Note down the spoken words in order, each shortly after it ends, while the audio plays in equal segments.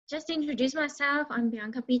just to introduce myself, I'm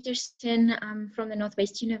Bianca Peterson. I'm from the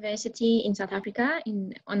Northwest University in South Africa,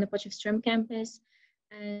 on the Potchefstroom campus.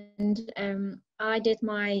 And I did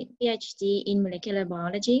my PhD in molecular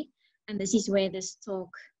biology. And this is where this talk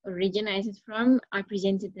originated from. I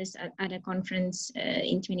presented this at a conference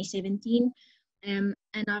in 2017. And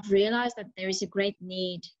I've realized that there is a great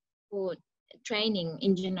need for training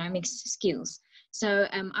in genomics skills. So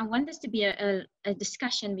I want this to be a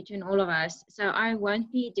discussion between all of us. So I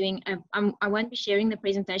won't be doing, I won't be sharing the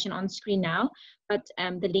presentation on screen now, but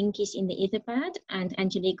the link is in the Etherpad, and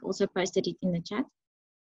Angelique also posted it in the chat.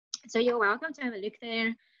 So you're welcome to have a look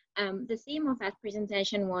there. The theme of that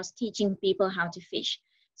presentation was teaching people how to fish.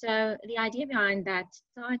 So the idea behind that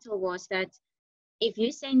title was that if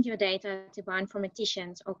you send your data to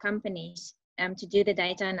bioinformaticians or companies to do the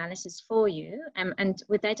data analysis for you, and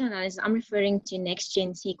with data analysis, I'm referring to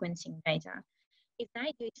next-gen sequencing data. If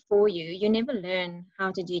they do it for you, you never learn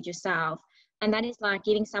how to do it yourself. And that is like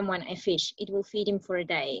giving someone a fish. It will feed him for a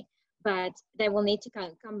day, but they will need to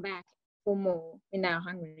come back for more when they're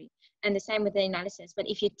hungry. And the same with the analysis. But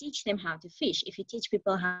if you teach them how to fish, if you teach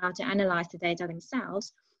people how to analyze the data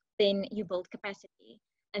themselves, then you build capacity.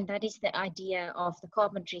 And that is the idea of the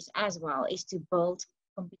Carpentries as well, is to build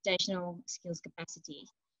computational skills capacity.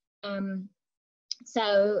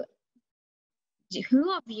 So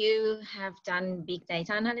who of you have done big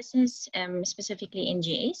data analysis, specifically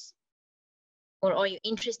NGS? Or are you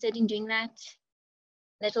interested in doing that?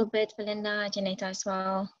 A little bit, Belinda, Janetta as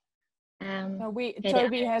well.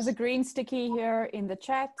 Toby has a green sticky here in the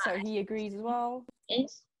chat, so he agrees as well.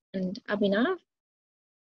 Yes, and Abhinav?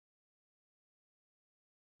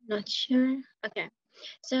 Not sure. Okay,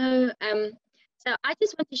 so so I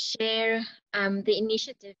just want to share the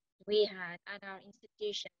initiative we had at our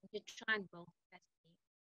institution to try and build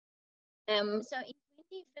capacity. So in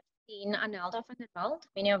 2015, Anelda van der Walt,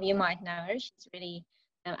 many of you might know her. She's really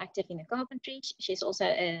active in the Carpentries. She's also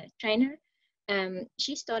a trainer.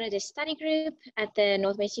 She started a study group at the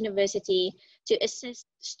Northwest University to assist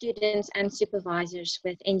students and supervisors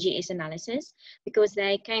with NGS analysis because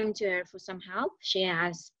they came to her for some help. She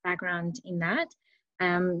has background in that.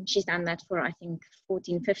 She's done that for, I think,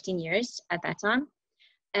 14, 15 years at that time.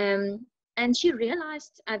 And she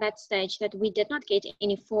realized at that stage that we did not get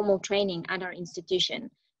any formal training at our institution,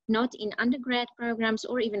 not in undergrad programs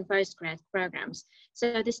or even postgrad programs.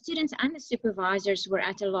 So the students and the supervisors were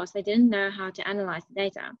at a loss. They didn't know how to analyze the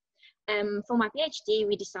data. For my PhD,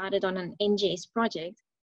 we decided on an NGS project.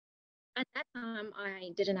 At that time,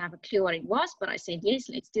 I didn't have a clue what it was, but I said, yes,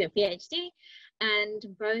 let's do a PhD. And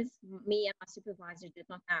both me and my supervisor did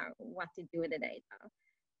not know what to do with the data.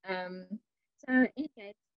 So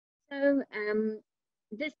anyway,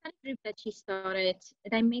 the study group that she started,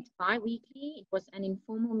 they met bi-weekly. It was an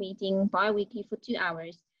informal meeting bi-weekly for 2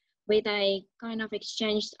 hours where they kind of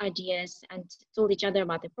exchanged ideas and told each other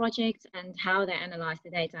about the project and how they analyzed the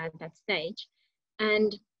data at that stage.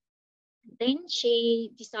 And then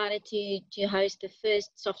she decided to host the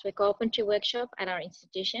first software carpentry workshop at our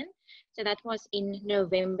institution. So that was in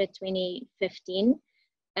November 2015.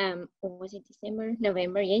 Or was it December?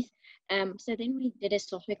 November, yes. So then we did a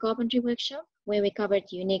software carpentry workshop where we covered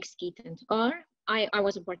Unix, Git, and R. I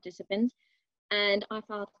was a participant and I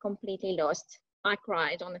felt completely lost. I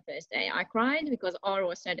cried on the first day. I cried because R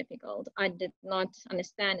was so difficult. I did not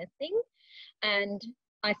understand a thing. And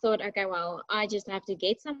I thought, okay, well, I just have to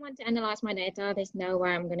get someone to analyze my data. There's no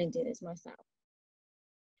way I'm going to do this myself.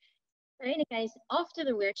 So in any case, after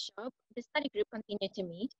the workshop, the study group continued to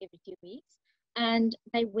meet every 2 weeks. And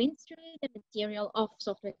they went through the material of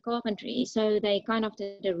software carpentry. So they kind of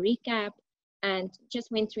did a recap and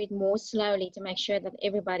just went through it more slowly to make sure that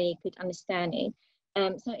everybody could understand it.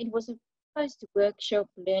 So it was a post-workshop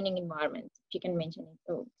learning environment, if you can mention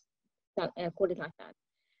it, or call it like that.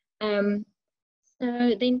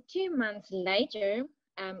 So then 2 months later,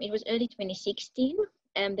 it was early 2016,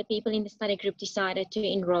 the people in the study group decided to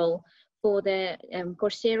enroll for the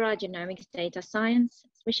Coursera Genomics Data Science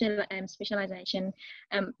specialization.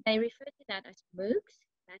 They refer to that as MOOCs,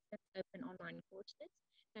 that's open online courses.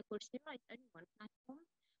 So Coursera is only one platform,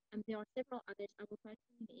 and there are several others. I will post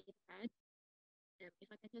them in the Etherpad. If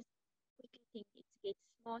I can just quickly think, it Get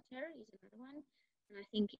Smarter is another one, and I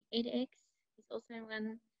think edX is also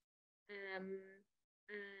one, and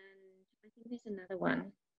I think there's another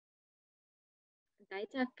one.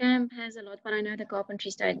 Data Camp has a lot, but I know the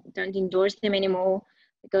Carpentries don't endorse them anymore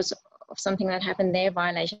because of something that happened there,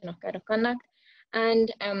 violation of code of conduct.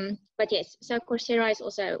 And but yes, so Coursera is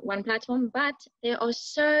also one platform, but there are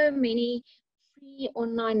so many free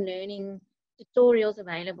online learning tutorials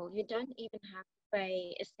available. You don't even have to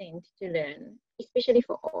pay a cent to learn, especially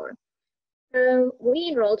for R. So we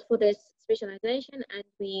enrolled for this specialization and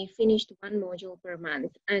we finished one module per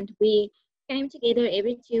month. And we came together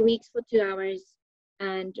every 2 weeks for 2 hours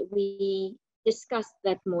and we discussed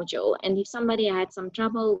that module. And if somebody had some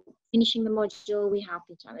trouble finishing the module, we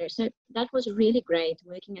helped each other. So that was really great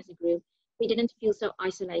working as a group. We didn't feel so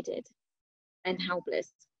isolated and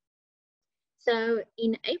helpless. So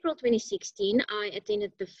in April 2016, I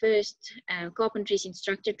attended the first Carpentries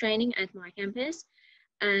instructor training at my campus,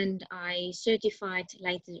 and I certified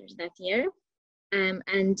later that year.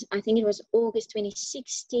 And I think it was August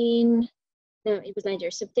 2016, no, it was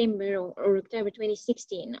later, September or October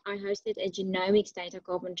 2016, I hosted a genomics data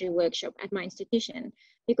carpentry workshop at my institution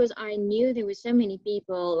because I knew there were so many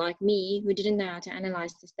people like me who didn't know how to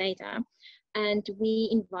analyze this data. And we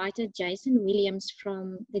invited Jason Williams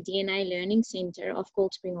from the DNA Learning Center of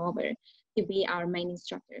Cold Spring Harbor to be our main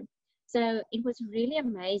instructor. So it was really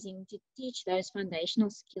amazing to teach those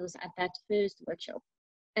foundational skills at that first workshop.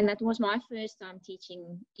 And that was my first time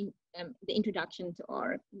teaching the introduction to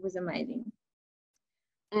R. It was amazing.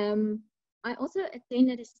 I also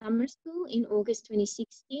attended a summer school in August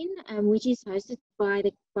 2016, which is hosted by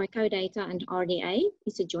CoData and RDA.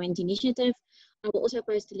 It's a joint initiative. I will also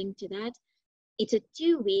post a link to that. It's a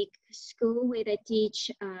 2-week school where they teach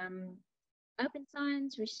open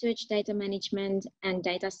science, research data management, and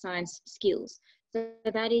data science skills. So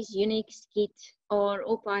that is Unix, Git, R,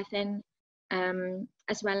 or Python,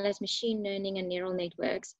 as well as machine learning and neural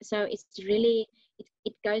networks. So it's really,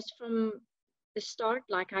 it goes from the start,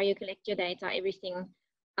 like how you collect your data, everything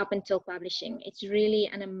up until publishing. It's really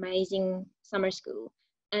an amazing summer school.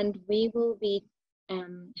 And we will be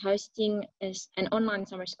hosting an online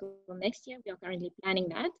summer school next year. We are currently planning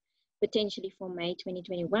that, potentially for May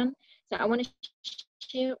 2021. So I want to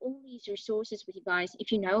share all these resources with you guys if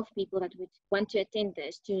you know of people that would want to attend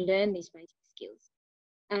this to learn these basic skills.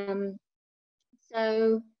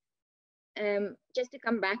 Just to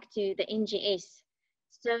come back to the NGS.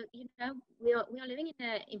 So, you know, we are living in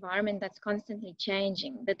an environment that's constantly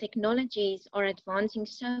changing. The technologies are advancing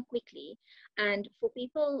so quickly. And for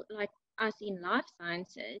people like us in life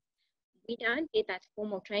sciences, we don't get that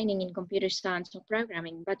formal training in computer science or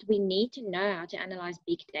programming, but we need to know how to analyze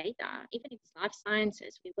big data. Even if it's life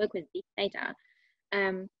sciences, we work with big data.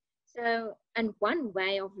 And one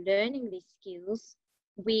way of learning these skills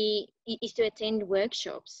is to attend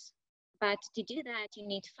workshops. But to do that, you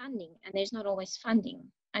need funding, and there's not always funding.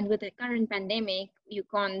 And with the current pandemic, you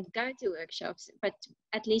can't go to workshops, but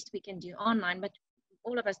at least we can do online. But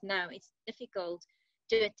all of us know it's difficult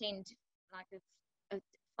to attend like a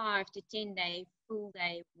 5 to 10 day, full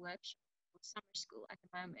day workshop or summer school at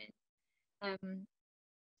the moment.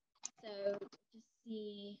 So just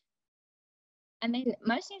see. And then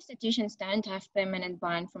most institutions don't have permanent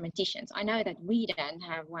bioinformaticians. I know that we don't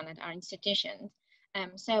have one at our institutions.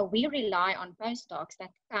 So we rely on postdocs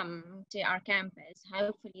that come to our campus.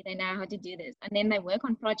 Hopefully they know how to do this. And then they work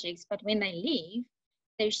on projects, but when they leave,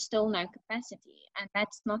 there's still no capacity. And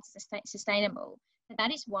that's not sustainable. So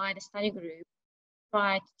that is why the study group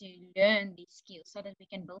tried to learn these skills so that we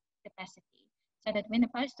can build capacity. So that when the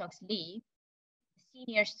postdocs leave, the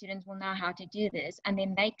senior students will know how to do this. And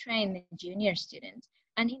then they train the junior students.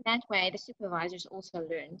 And in that way, the supervisors also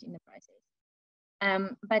learned in the process.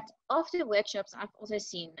 But after workshops, I've also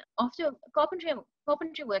seen, after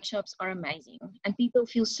carpentry workshops are amazing and people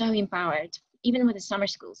feel so empowered, even with the summer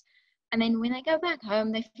schools. And then when they go back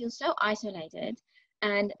home, they feel so isolated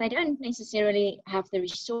and they don't necessarily have the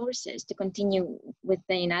resources to continue with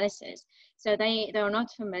the analysis. So they are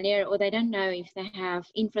not familiar, or they don't know if they have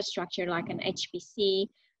infrastructure like an HPC,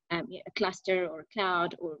 a cluster or a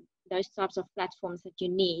cloud, or those types of platforms that you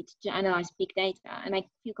need to analyze big data, and they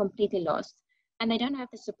feel completely lost. And they don't have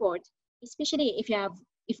the support, especially if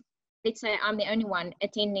let's say I'm the only one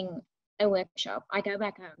attending a workshop, I go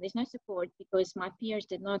back home, there's no support because my peers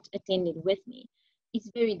did not attend it with me. It's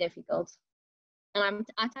very difficult. And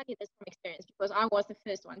I tell you this from experience because I was the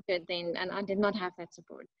first one to attend and I did not have that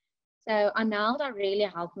support. So Arnalda really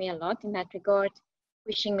helped me a lot in that regard,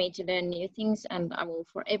 pushing me to learn new things, and I will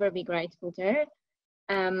forever be grateful to her.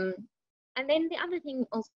 And then the other thing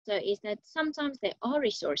also is that sometimes there are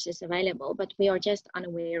resources available, but we are just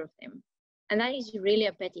unaware of them. And that is really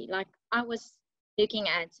a pity. Like I was looking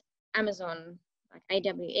at Amazon, like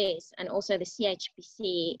AWS, and also the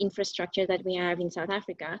CHPC infrastructure that we have in South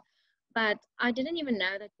Africa. But I didn't even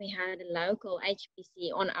know that we had a local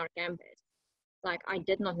HPC on our campus. Like I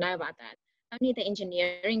did not know about that. Only the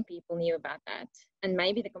engineering people knew about that, and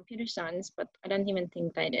maybe the computer science, but I don't even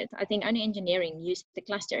think they did. I think only engineering used the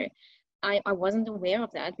cluster. I wasn't aware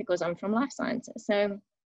of that because I'm from life sciences. So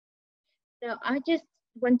I just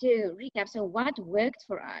want to recap. So what worked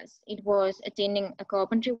for us? It was attending a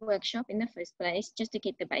carpentry workshop in the first place, just to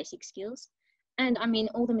get the basic skills. And I mean,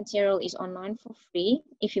 all the material is online for free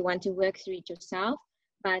if you want to work through it yourself.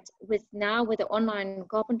 But with the online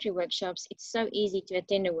carpentry workshops, it's so easy to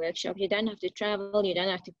attend a workshop. You don't have to travel, you don't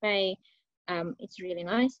have to pay. It's really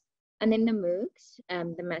nice. And then the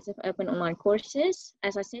MOOCs, the massive open online courses.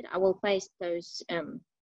 As I said, I will paste those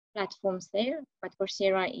platforms there, but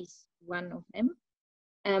Coursera is one of them.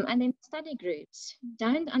 And then study groups.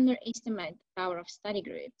 Don't underestimate the power of study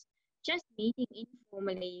groups. Just meeting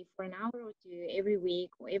informally for an hour or two every week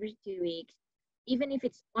or every 2 weeks, even if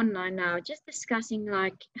it's online now, just discussing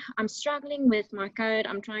like, I'm struggling with my code,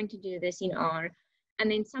 I'm trying to do this in R. And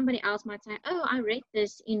then somebody else might say, oh, I read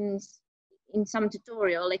this in some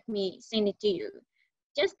tutorial, let me send it to you.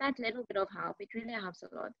 Just that little bit of help, it really helps a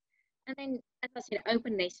lot. And then, as I said,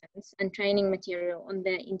 open lessons and training material on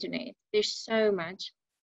the internet. There's so much.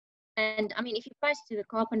 And I mean, if you post to the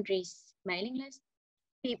Carpentries mailing list,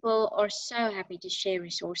 people are so happy to share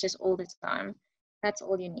resources all the time. That's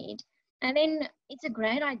all you need. And then it's a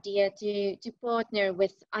great idea to partner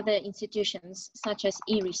with other institutions such as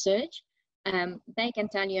eResearch. They can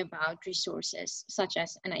tell you about resources such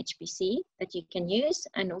as an HPC that you can use,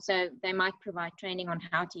 and also they might provide training on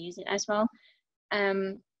how to use it as well.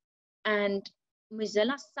 And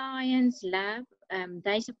Mozilla Science Lab,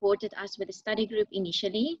 they supported us with a study group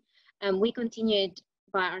initially. We continued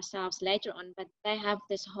by ourselves later on, but they have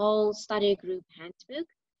this whole study group handbook.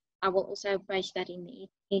 I will also paste that in the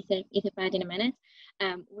Etherpad in a minute,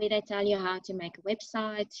 where they tell you how to make a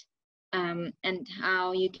website and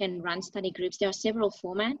how you can run study groups. There are several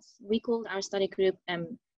formats. We called our study group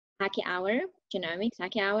Hacky Hour, Genomics,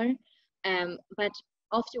 Hacky Hour. But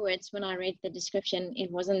afterwards, when I read the description,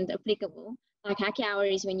 it wasn't applicable. Like hacky hour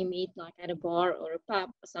is when you meet like at a bar or a pub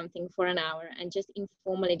or something for an hour and just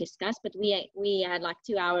informally discuss. But we had like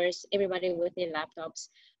 2 hours, everybody with their laptops.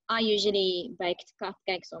 I usually baked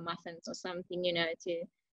cupcakes or muffins or something, you know,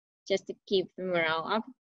 just to keep the morale up.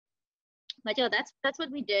 But yeah, that's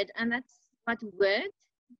what we did, and that's what worked.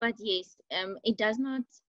 But yes,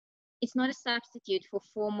 it's not a substitute for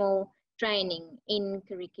formal training in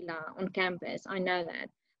curricula on campus. I know that,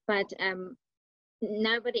 but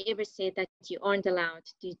nobody ever said that you aren't allowed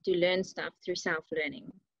to learn stuff through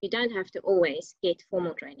self-learning. You don't have to always get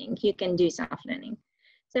formal training. You can do self-learning.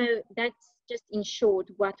 So that's just in short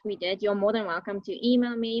what we did. You're more than welcome to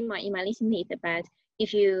email me. My email is in the Etherpad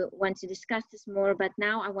if you want to discuss this more. But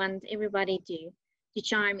now I want everybody to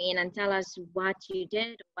chime in and tell us what you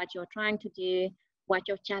did, what you're trying to do, what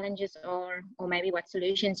your challenges are, or maybe what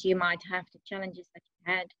solutions you might have to challenges that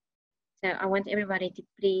you had. So I want everybody to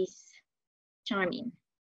please chime in.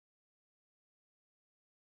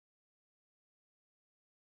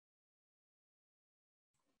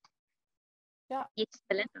 Yeah. It's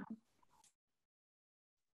Belinda.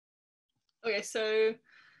 Okay, so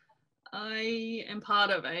I am part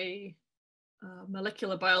of a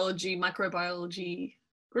molecular biology, microbiology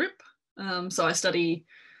group. So I study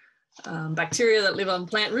bacteria that live on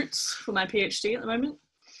plant roots for my PhD at the moment.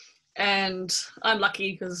 And I'm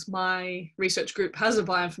lucky because my research group has a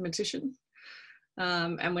bioinformatician,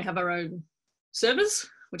 and we have our own servers,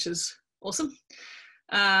 which is awesome.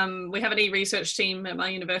 We have an e-research team at my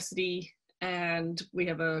university, and we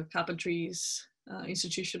have a Carpentries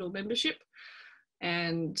institutional membership.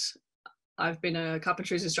 And I've been a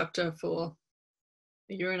Carpentries instructor for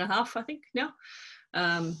 1.5 years, I think now,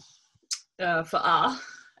 for R.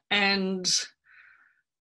 And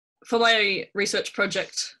for my research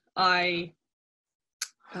project, I'm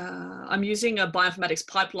using a bioinformatics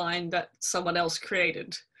pipeline that someone else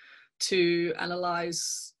created to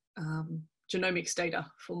analyze genomics data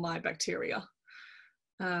for my bacteria.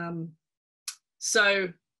 So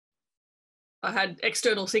I had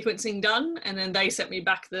external sequencing done, and then they sent me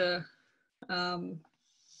back the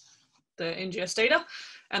NGS data,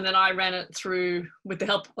 and then I ran it through with the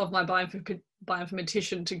help of my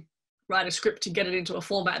bioinformatician to write a script to get it into a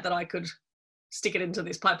format that I could stick it into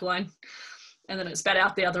this pipeline, and then it spat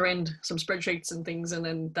out the other end some spreadsheets and things, and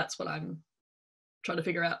then that's what I'm trying to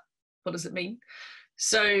figure out. What does it mean?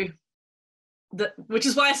 So, which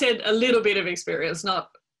is why I said a little bit of experience,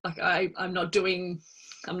 not like I'm not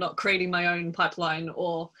creating my own pipeline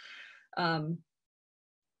or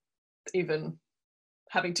even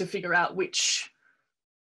having to figure out which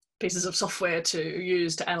pieces of software to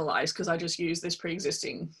use to analyze, because I just use this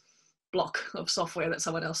pre-existing block of software that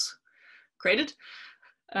someone else created.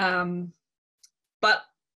 But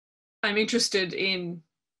I'm interested in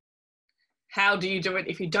how do you do it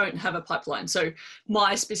if you don't have a pipeline? So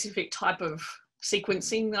my specific type of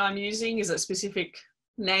sequencing that I'm using is a specific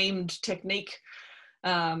named technique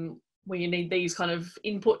where you need these kind of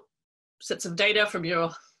input sets of data from your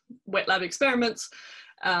wet lab experiments,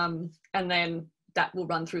 and then that will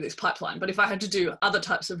run through this pipeline. But if I had to do other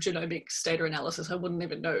types of genomics data analysis, I wouldn't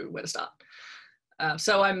even know where to start.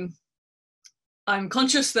 So I'm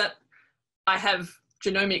conscious that I have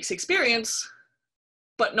genomics experience,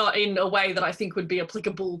 but not in a way that I think would be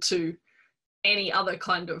applicable to any other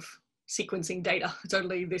kind of sequencing data. It's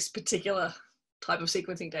only this particular type of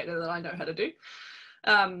sequencing data that I know how to do.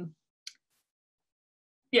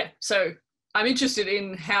 Yeah, so I'm interested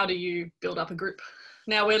in how do you build up a group.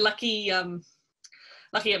 Now we're lucky at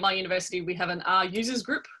my university, we have an R users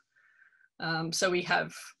group. So we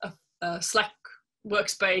have a Slack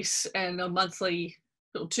workspace and a monthly,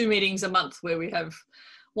 2 meetings a month where we have,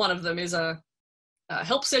 one of them is a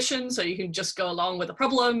help session. So you can just go along with a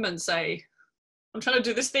problem and say, I'm trying to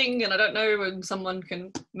do this thing and I don't know, and someone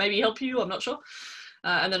can maybe help you, I'm not sure.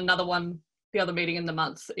 And then another one, the other meeting in the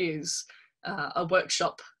month is a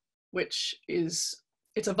workshop, which is,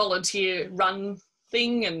 it's a volunteer run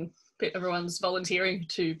thing and everyone's volunteering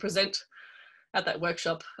to present at that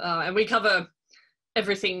workshop. And we cover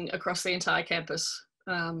everything across the entire campus,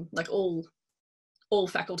 like all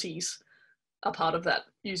faculties are part of that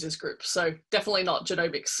users group. So definitely not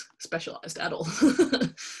genomics specialized at all.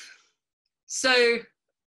 So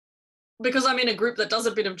because I'm in a group that does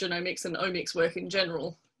a bit of genomics and omics work in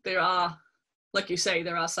general, there are, like you say,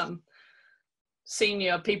 there are some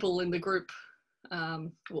senior people in the group.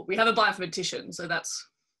 Well, we have a bioinformatician, so that's,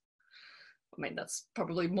 I mean, that's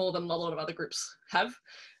probably more than a lot of other groups have.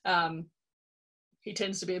 He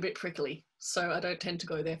tends to be a bit prickly, so I don't tend to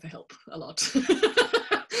go there for help a lot.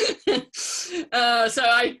 So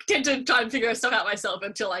I tend to try and figure stuff out myself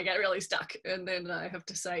until I get really stuck. And then I have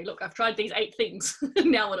to say, look, I've tried these 8 things.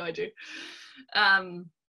 Now what do I do?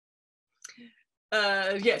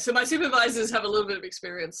 Yeah, so my supervisors have a little bit of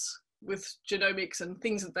experience with genomics and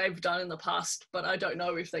things that they've done in the past, but I don't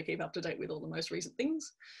know if they keep up to date with all the most recent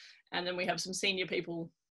things. And then we have some senior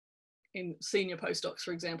people, in senior postdocs,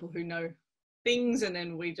 for example, who know things, and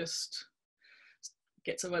then we just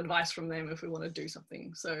get some advice from them if we want to do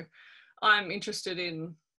something. So I'm interested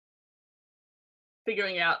in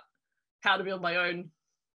figuring out how to build my own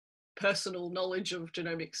personal knowledge of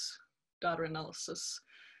genomics data analysis,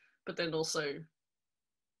 but then also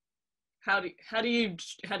how do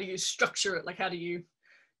you structure it? Like, how do you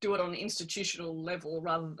do it on an institutional level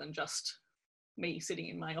rather than just me sitting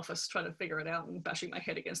in my office trying to figure it out and bashing my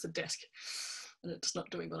head against the desk and it's not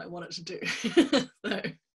doing what I want it to do. So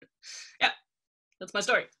yeah, that's my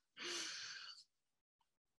story.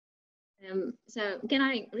 So can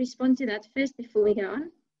I respond to that first before we go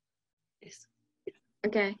on? Yes.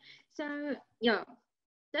 Okay, so yeah,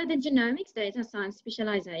 so the genomics data science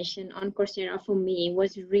specialization on Coursera for me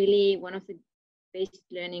was really one of the best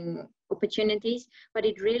learning opportunities, but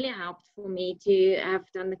it really helped for me to have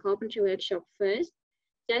done the carpentry workshop first,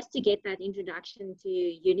 just to get that introduction to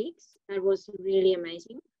Unix. That was really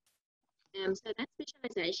amazing. So that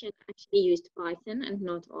specialization actually used Python and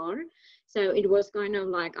not R. So it was kind of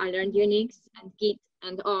like I learned Unix and Git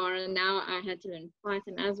and R, and now I had to learn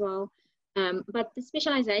Python as well. But the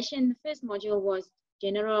specialization, the first module was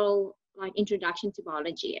general, like introduction to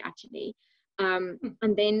biology, actually.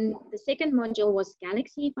 And then the second module was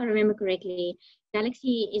Galaxy, if I remember correctly.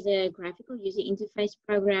 Galaxy is a graphical user interface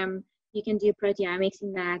program. You can do proteomics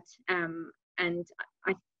in that, and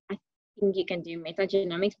I think you can do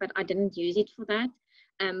metagenomics, but I didn't use it for that.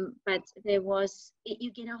 But there was,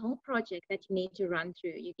 you get a whole project that you need to run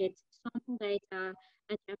through. You get sample data,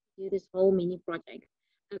 and you have to do this whole mini project.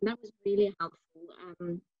 And that was really helpful.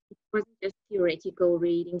 It wasn't just theoretical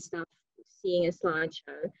reading stuff, seeing a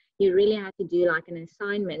slideshow. You really had to do like an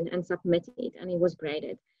assignment and submit it, and it was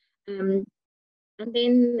graded. And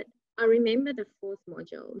then I remember the fourth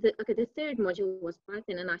module. The third module was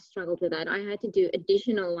Python, and I struggled with that. I had to do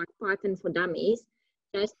additional like Python for dummies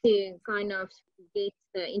just to kind of get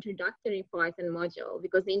the introductory Python module,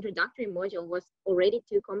 because the introductory module was already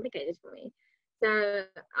too complicated for me. So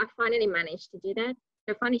I finally managed to do that.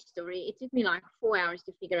 A funny story, it took me like 4 hours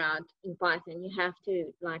to figure out in Python. You have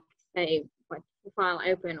to like say what file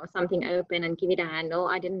open or something open and give it a handle.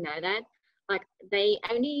 I didn't know that. Like they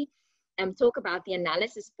only talk about the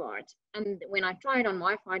analysis part, and when I try it on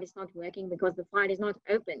my file, it's not working because the file is not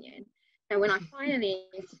open yet. So when I finally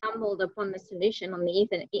stumbled upon the solution on the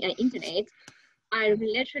internet, I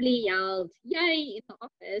literally yelled, yay, in the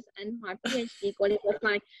office, and my PhD colleague was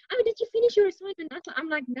like, oh, did you finish your assignment? I'm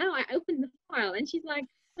like, no, I opened the file. And she's like,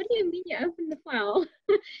 what do you mean you open the file?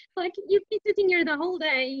 Like, you've been sitting here the whole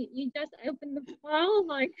day, you just open the file?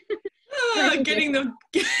 Like, getting the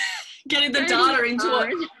data into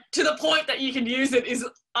it to the point that you can use it is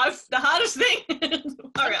the hardest thing.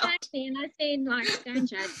 Exactly, and I said, like, don't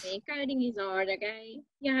judge me. Coding is hard, okay?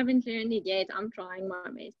 You haven't learned it yet. I'm trying my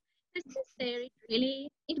best. It's just there.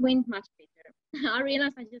 It went much better. I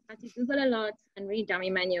realized I just had to Google a lot and read dummy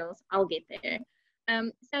manuals. I'll get there.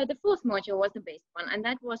 So the fourth module was the best one, and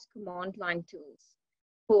that was command line tools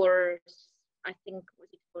for, I think, was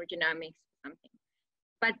it for genomics or something.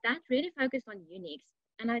 But that really focused on Unix.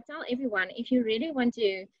 And I tell everyone, if you really want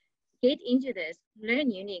to get into this,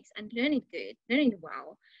 learn Unix and learn it good, learn it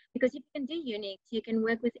well. Because if you can do Unix, you can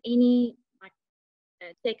work with any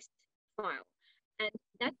text file. And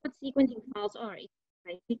that's what sequencing files are. It's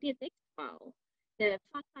basically a text file. The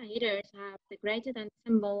FATA headers have the greater than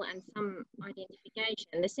symbol and some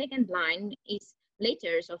identification. The second line is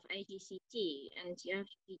letters of AGCT, and you have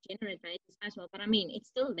to generate basis as well. But I mean, it's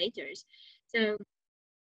still letters. So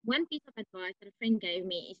one piece of advice that a friend gave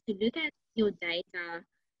me is to look at your data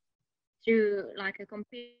through like a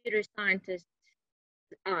computer scientist's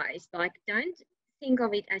eyes. Like, don't think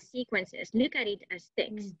of it as sequences, look at it as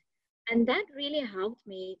text. And that really helped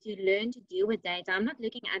me to learn to deal with data. I'm not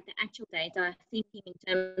looking at the actual data, thinking in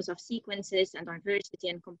terms of sequences and diversity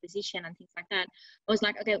and composition and things like that. I was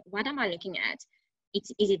like, okay, what am I looking at?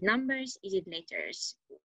 Is it numbers? Is it letters?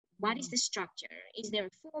 What is the structure? Is there a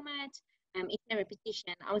format? Is there a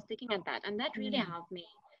repetition? I was looking at that, and that really helped me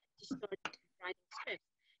to start writing scripts.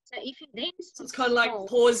 So if you then it's kind of like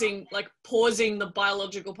pausing the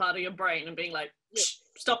biological part of your brain and being like,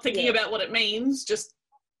 stop thinking about what it means, just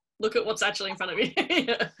look at what's actually in front of you.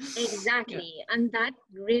 Exactly. And that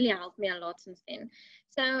really helped me a lot since then.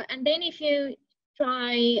 So, and then if you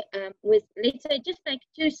try with, let's say, just take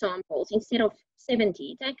 2 samples instead of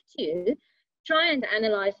 70, take 2, try and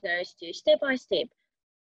analyze those 2 step by step,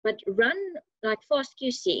 but run like fast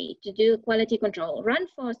QC to do quality control. Run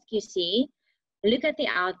fast QC, look at the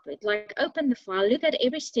output, like open the file, look at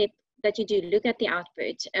every step that you do, look at the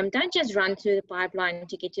output. Don't just run through the pipeline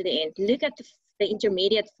to get to the end. Look at the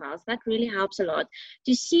intermediate files. That really helps a lot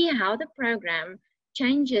to see how the program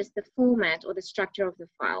changes the format or the structure of the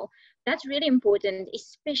file. That's really important,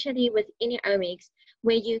 especially with any omics,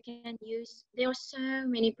 where you can use, there are so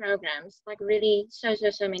many programs, like really so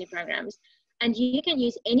many programs, and you can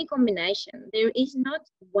use any combination. There is not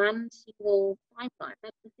one single pipeline.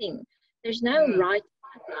 That's the thing. There's no right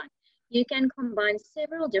pipeline. You can combine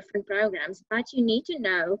several different programs, but you need to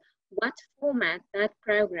know what format that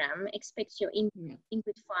program expects your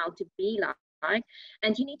input file to be like.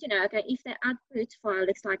 And you need to know, okay, if the output file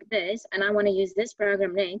looks like this, and I want to use this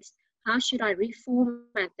program next, how should I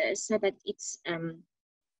reformat this so that it's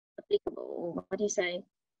applicable, or what do you say,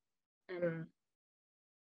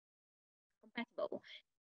 compatible,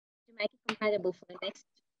 to make it compatible for the next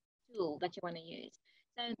tool that you want to use.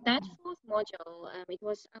 So that 4th module, it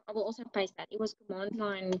was, I will also paste that, it was command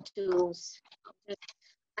line tools.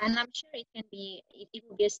 And I'm sure it can be, it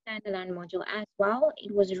will be a standalone module as well.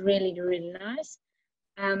 It was really, really nice.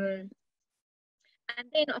 And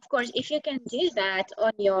then, of course, if you can do that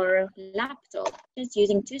on your laptop, just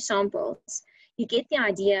using 2 samples, you get the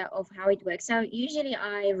idea of how it works. So usually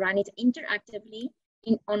I run it interactively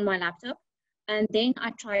on my laptop. And then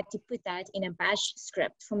I tried to put that in a bash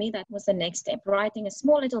script. For me, that was the next step, writing a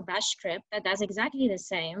small little bash script that does exactly the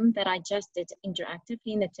same that I just did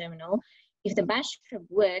interactively in the terminal. If the bash script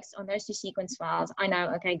works on those 2 sequence files, I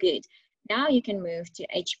know, okay, good. Now you can move to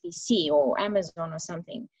HPC or Amazon or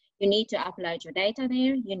something. You need to upload your data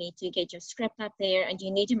there, you need to get your script up there, and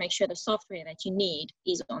you need to make sure the software that you need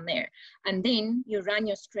is on there. And then you run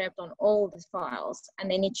your script on all the files, and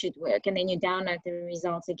then it should work, and then you download the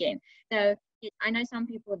results again. So I know some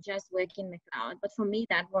people just work in the cloud, but for me,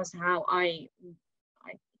 that was how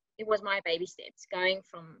it was my baby steps, going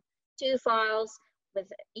from 2 files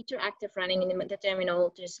with interactive running in the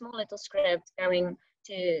terminal to a small little script going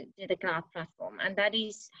to the cloud platform. And that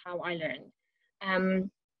is how I learned.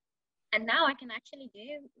 And now I can actually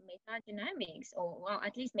do metagenomics, or well,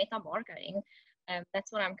 at least meta barcoding.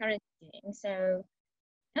 That's what I'm currently doing. So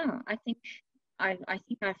yeah, I think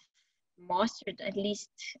I've mastered at least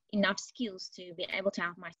enough skills to be able to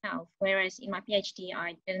help myself. Whereas in my PhD,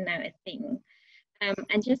 I didn't know a thing.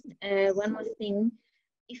 And just one more thing,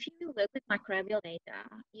 if you work with microbial data,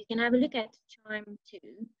 you can have a look at CHIME 2.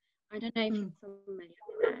 I don't know if you're familiar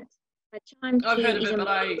with that, but CHIME 2 I've heard of is it, but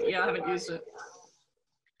I haven't used it.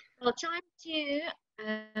 Well, CHIME 2,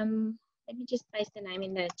 let me just paste the name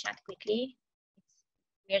in the chat quickly. It's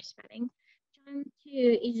weird spelling. CHIME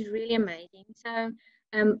 2 is really amazing. So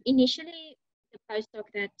Initially, the postdoc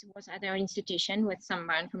that was at our institution with some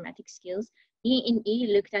bioinformatics skills, he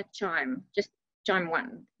looked at QIIME, just QIIME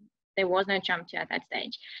 1. There was no QIIME 2 at that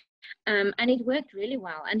stage. And it worked really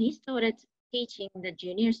well. And he started teaching the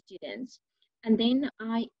junior students. And then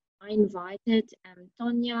I invited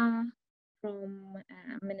Tonya from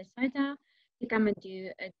Minnesota to come and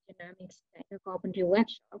do a genomics carpentry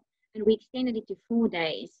workshop. And we extended it to 4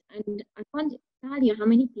 days. And I can't tell you how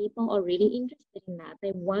many people are really interested in that.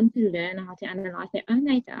 They want to learn how to analyze their own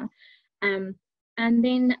data. And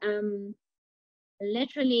then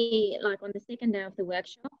literally, like on the second day of the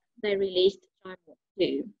workshop, they released QIIME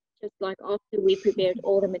 2, just like after we prepared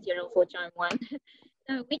all the material for QIIME 1.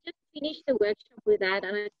 So we just finished the workshop with that,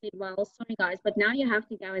 and I said, well, sorry guys, but now you have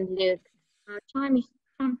to go and look. QIIME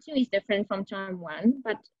 2 is different from QIIME 1,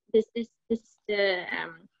 but the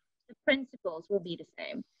principles will be the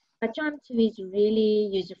same. But QIIME 2 is really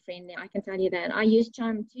user-friendly, I can tell you that. I use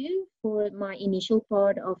QIIME 2 for my initial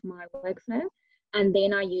part of my workflow, and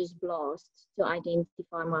then I use BLAST to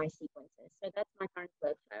identify my sequences. So that's my current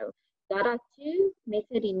workflow. Data 2,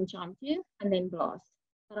 method in QIIME 2, and then BLAST.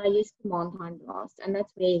 But I use command line BLAST, and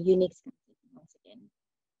that's where Unix comes in once again.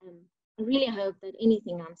 I really hope that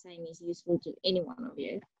anything I'm saying is useful to any one of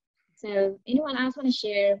you. So anyone else want to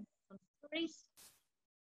share some stories?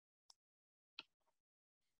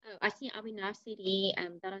 Oh, I see Abhinav said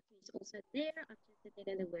data 2 is also there. I've just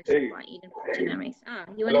attended the workshop by Eden for Genomics.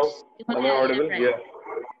 You want to elaborate? Yeah.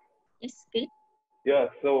 Yes, good. Yeah.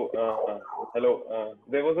 So hello.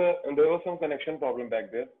 There was some connection problem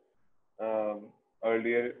back there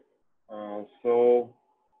earlier. So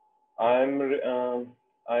I'm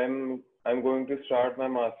going to start my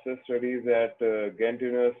master's studies at Ghent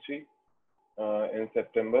University in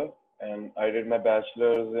September, and I did my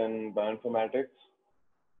bachelor's in bioinformatics.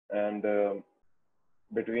 And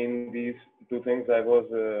between these two things, I was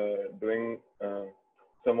doing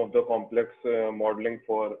some of the complex modeling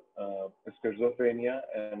for schizophrenia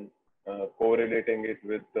and correlating it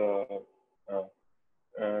with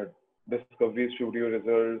Discovery Studio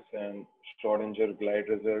results and Schrodinger glide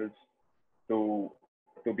results to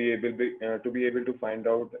be able to find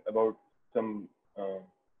out about some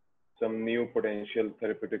new potential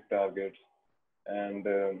therapeutic targets. And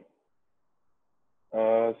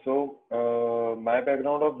so my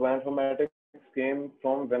background of bioinformatics came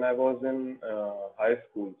from when I was in high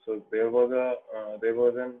school. So there was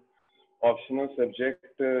an optional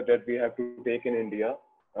subject that we have to take in India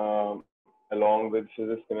along with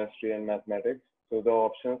physics, chemistry, and mathematics. So the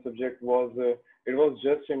optional subject was it was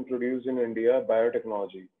just introduced in India,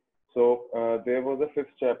 biotechnology. So there was a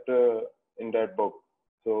 5th chapter in that book.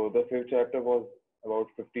 So the 5th chapter was about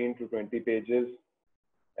 15 to 20 pages,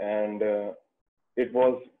 and it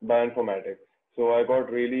was bioinformatics. So I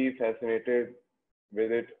got really fascinated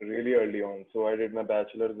with it really early on. So I did my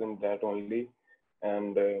bachelor's in that only,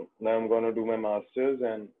 and now I'm going to do my master's,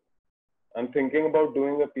 and I'm thinking about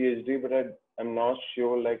doing a PhD, but I'm not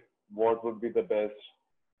sure like what would be the best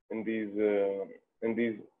in this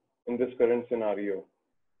current scenario.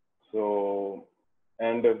 So,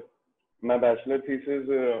 and my bachelor thesis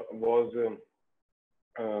was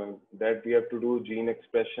that we have to do gene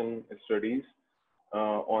expression studies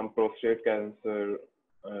on prostate cancer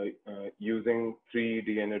using 3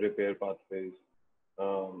 DNA repair pathways.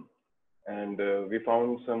 And we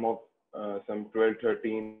found some 12,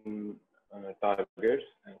 13 targets.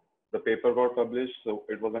 And the paper got published, so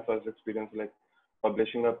it was my first experience like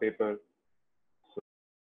publishing a paper.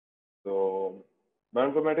 So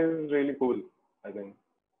bioinformatics is really cool, I think.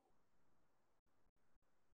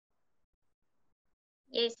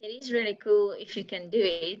 Yes, it is really cool if you can do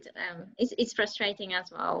it. It's frustrating as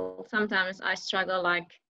well. Sometimes I struggle like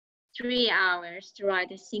 3 hours to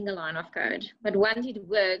write a single line of code. But once it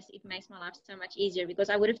works, it makes my life so much easier, because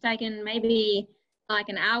I would have taken maybe like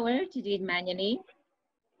an hour to do it manually.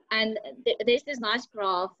 And there's this nice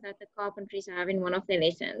graph that the Carpentries have in one of their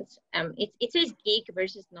lessons. It says geek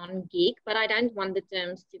versus non-geek, but I don't want the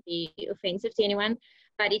terms to be offensive to anyone.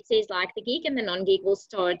 But it says like the geek and the non-geek will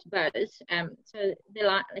start both. So the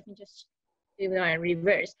line, let me just do the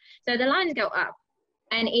reverse. So the lines go up,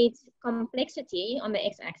 and it's complexity on the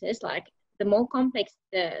x-axis. Like the more complex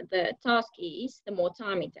the task is, the more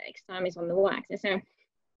time it takes. Time is on the y-axis. So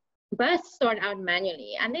both start out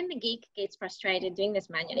manually, and then the geek gets frustrated doing this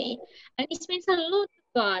manually, and he spends a lot of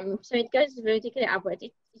time. So it goes vertically upwards.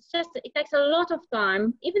 It takes a lot of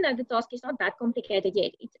time, even though the task is not that complicated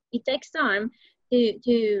yet. It takes time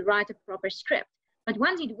to write a proper script. But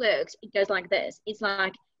once it works, it goes like this. It's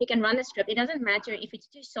like you can run the script. It doesn't matter if it's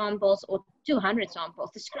 2 samples or 200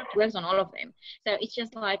 samples. The script works on all of them. So it's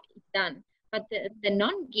just like it's done. but the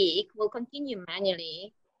non-geek will continue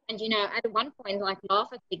manually. And, you know, at one point, like, laugh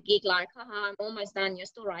at the geek, like, haha, I'm almost done. You're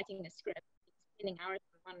still writing the script. It's spending hours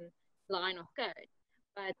on one line of code.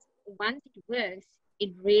 But once it works,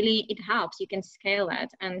 it helps. You can scale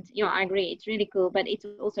that. And yeah, I agree. It's really cool, but it's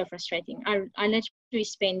also frustrating. I literally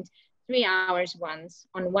spent 3 hours once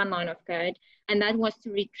on one line of code, and that was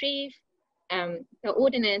to retrieve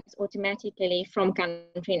coordinates automatically from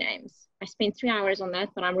country names. I spent 3 hours on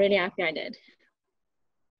that, but I'm really happy I did.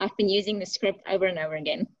 I've been using the script over and over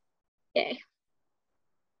again. Yeah.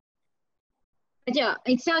 But yeah,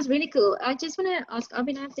 it sounds really cool. I just want to ask,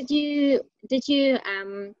 Abhinav, did you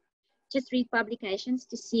just read publications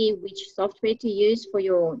to see which software to use for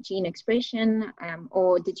your gene expression,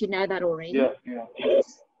 or did you know that already? Yeah.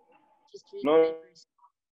 Just read No, papers.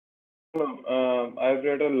 no, I've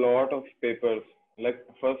read a lot of papers. Like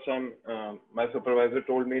first time, my supervisor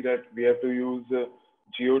told me that we have to use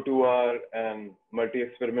GO2R and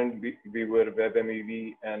multi-experiment viewer,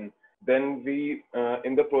 WebMEV, and then we,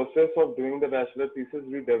 in the process of doing the bachelor thesis,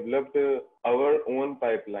 we developed our own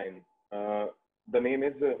pipeline. The name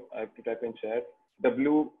is, I have to type in chat,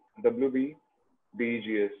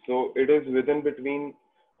 WBDEGS. So it is within between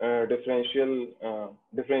differentially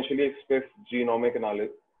expressed genomic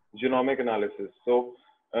analysis. So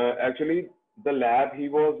actually, the lab he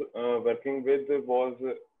was working with was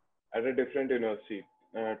at a different university,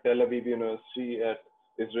 Tel Aviv University at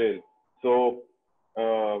Israel. So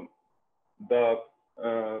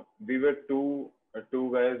we were two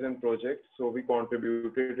guys in project, so we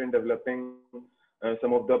contributed in developing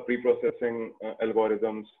some of the pre-processing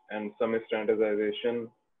algorithms and some standardization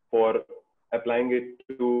for applying it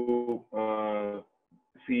to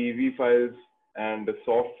CEV files and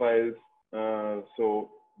soft files. So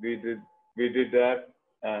we did that,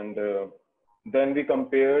 and then we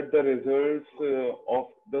compared the results of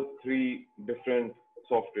the 3 different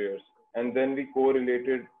softwares, and then we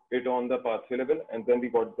correlated it on the pathway level, and then we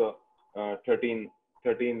got the 13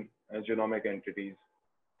 genomic entities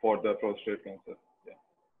for the prostate cancer. Yeah.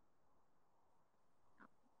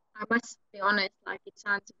 I must be honest, like, it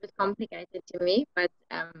sounds a bit complicated to me, but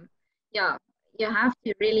yeah, you have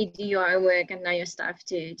to really do your homework and know your stuff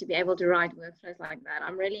to be able to write workflows like that.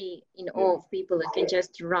 I'm really in awe of people who can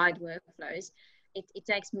just write workflows. It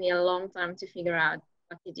takes me a long time to figure out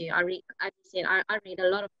what to do. I read a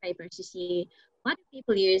lot of papers to see what do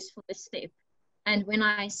people use for this step. And when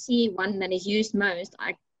I see one that is used most,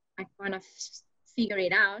 I kind of figure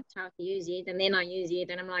it out how to use it, and then I use it,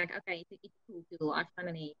 and I'm like, okay, it's a cool tool. I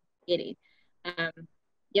finally get it.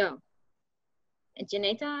 Yeah.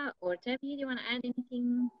 Janetta or Toby, do you want to add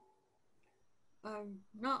anything?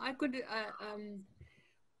 No, I could.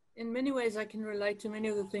 In many ways, I can relate to many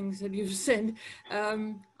of the things that you've said.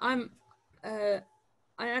 I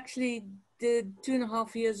actually did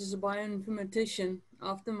 2.5 years as a bioinformatician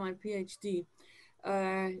after my PhD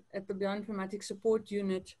at the bioinformatics support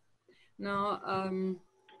unit. Now,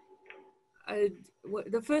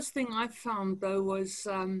 the first thing I found though was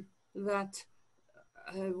that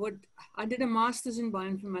what I did a master's in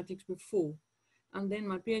bioinformatics before, and then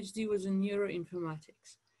my PhD was in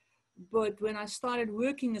neuroinformatics. But when I started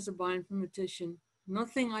working as a bioinformatician,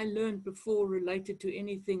 nothing I learned before related to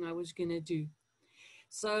anything I was going to do.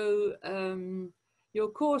 So your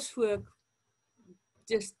coursework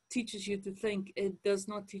just teaches you to think. It does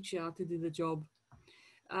not teach you how to do the job.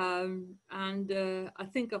 I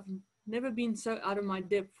think I've never been so out of my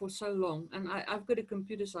depth for so long. And I've got a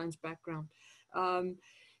computer science background.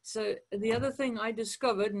 So the other thing I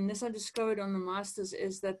discovered, and this I discovered on the master's,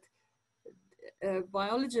 is that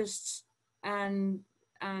biologists and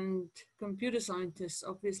computer scientists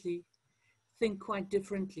obviously think quite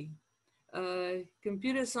differently.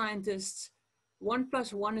 Computer scientists, 1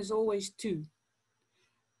 + 1 is always 2.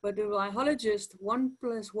 But a biologist, 1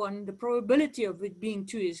 + 1, the probability of it being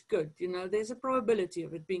 2 is good. You know, there's a probability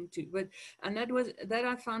of it being 2. And that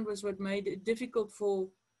I found was what made it difficult for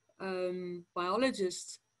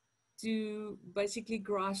biologists to basically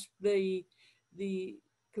grasp the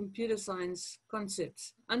computer science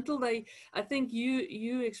concepts until they, I think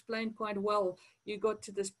you explained quite well, you got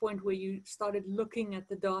to this point where you started looking at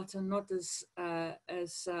the data not as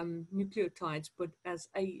nucleotides, but as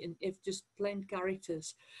A and F, just plain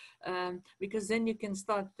characters, because then you can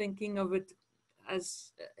start thinking of it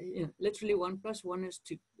as literally 1 + 1 is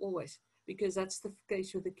 2 always, because that's the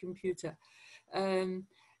case with the computer.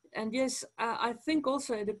 And yes, I think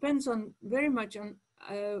also it depends on very much on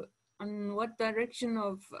what direction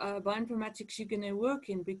of bioinformatics you're going to work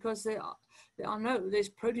in, because there's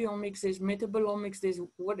proteomics, there's metabolomics, there's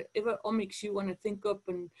whatever omics you want to think of,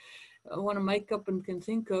 and want to make up and can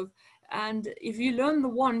think of. And if you learn the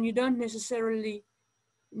one, you don't necessarily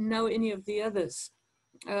know any of the others.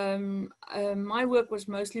 My work was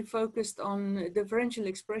mostly focused on differential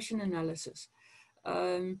expression analysis.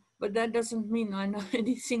 But that doesn't mean I know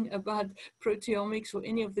anything about proteomics or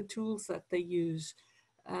any of the tools that they use.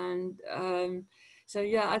 And so,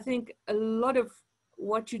 yeah, I think a lot of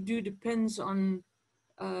what you do depends on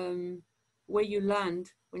where you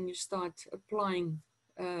land when you start applying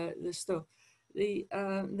the stuff. The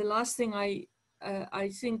last thing I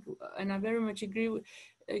think, and I very much agree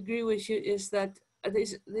with you, is that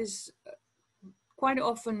there's quite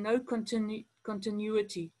often no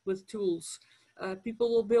continuity with tools. People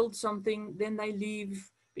will build something, then they leave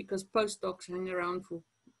because postdocs hang around for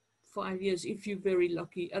 5 years, if you're very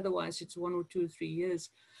lucky. Otherwise, it's 1 or 2 or 3 years.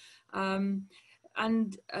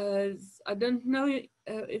 And I don't know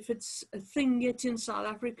if it's a thing yet in South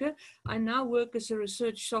Africa. I now work as a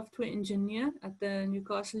research software engineer at the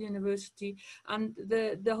Newcastle University. And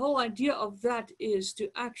the whole idea of that is to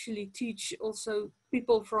actually teach also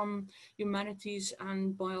people from humanities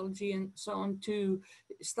and biology and so on to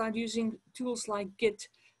start using tools like Git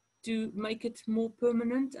to make it more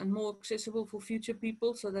permanent and more accessible for future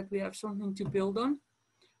people so that we have something to build on.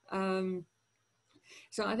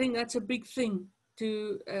 So I think that's a big thing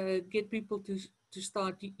to get people to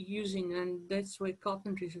start using, and that's where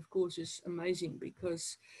Carpentries, of course, is amazing,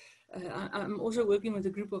 because I'm also working with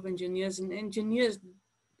a group of engineers, and engineers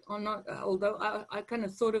are not, although I kind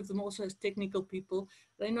of thought of them also as technical people,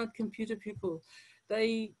 they're not computer people.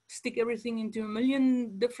 They stick everything into a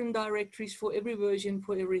million different directories for every version,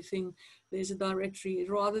 for everything. There's a directory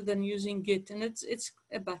rather than using Git, and it's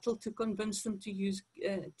a battle to convince them to use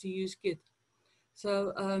Git.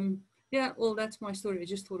 So yeah, well, that's my story. I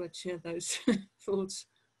just thought I'd share those thoughts.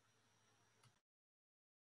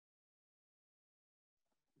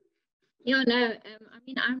 Yeah, no, I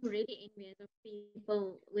mean, I'm really envious of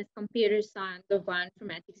people with computer science or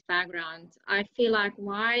bioinformatics background. I feel like,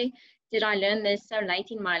 why did I learn this so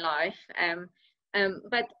late in my life?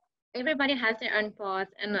 But everybody has their own path,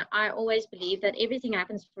 and I always believe that everything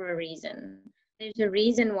happens for a reason. There's a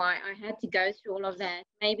reason why I had to go through all of that,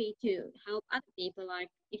 maybe to help other people. Like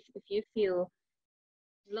if you feel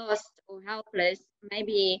lost or helpless,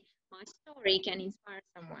 maybe my story can inspire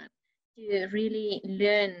someone to really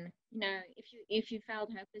learn. You know, if you felt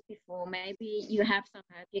hopeless before, maybe you have some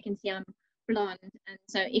hope. You can see I'm blonde, and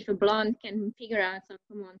so if a blonde can figure out some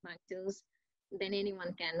command line tools, then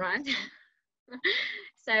anyone can, right?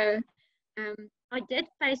 So I did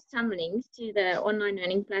paste some links to the online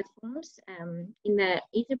learning platforms in the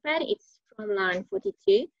Etherpad. It's from line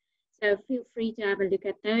 42, so feel free to have a look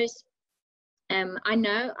at those. I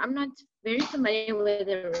know I'm not very familiar with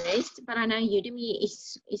the rest, but I know Udemy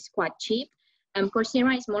is quite cheap.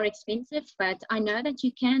 Coursera is more expensive, but I know that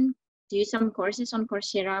you can do some courses on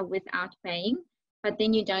Coursera without paying, but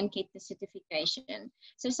then you don't get the certification.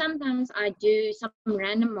 So sometimes I do some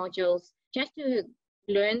random modules just to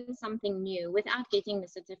learn something new without getting the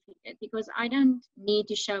certificate, because I don't need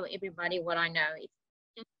to show everybody what I know. It's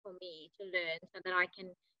just for me to learn so that I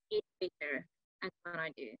can get better at what I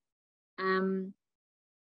do.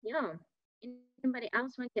 Yeah, anybody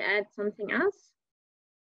else want to add something else?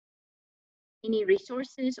 Any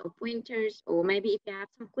resources or pointers, or maybe if you have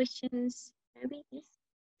some questions, maybe, yes.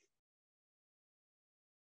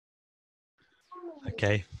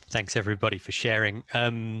 Okay, thanks everybody for sharing.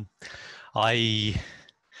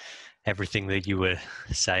 Everything that you were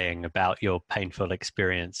saying about your painful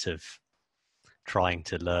experience of trying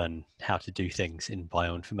to learn how to do things in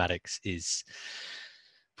bioinformatics is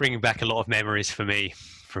bringing back a lot of memories for me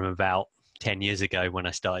from about 10 years ago when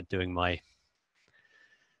I started doing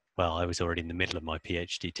well, I was already in the middle of my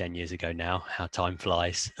PhD 10 years ago now, how time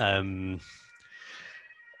flies.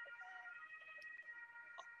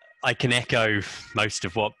 I can echo most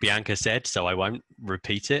of what Bianca said, so I won't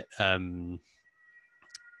repeat it. I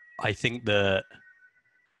think that,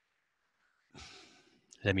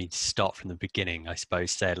 let me start from the beginning, I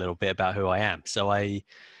suppose, say a little bit about who I am. So I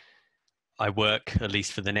work, at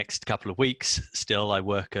least for the next couple of weeks, still, I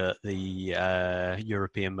work at the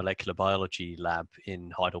European Molecular Biology Lab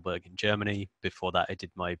in Heidelberg in Germany. Before that, I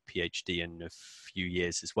did my PhD in a few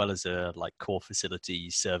years, as well as a core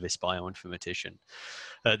facility service bioinformatician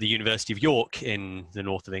at the University of York in the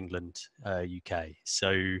north of England, UK.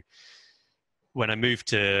 So when I moved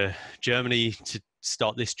to Germany to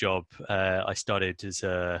start this job, I started as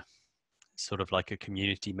a sort of like a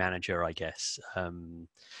community manager, I guess,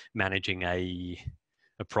 managing a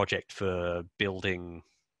project for building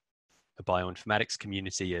a bioinformatics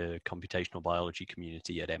community, a computational biology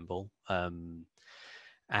community at EMBL.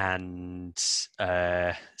 and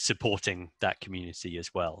supporting that community as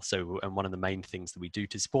well. So, and one of the main things that we do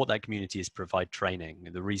to support that community is provide training.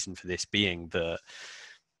 The reason for this being that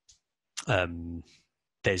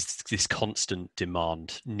there's this constant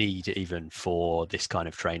need even for this kind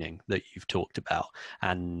of training that you've talked about.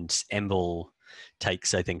 And EMBL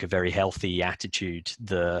takes, I think, a very healthy attitude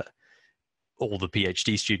that all the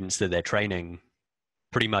PhD students that they're training,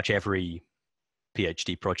 pretty much every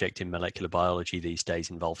PhD project in molecular biology these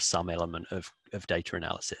days involves some element of data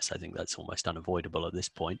analysis. I think that's almost unavoidable at this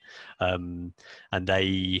point. And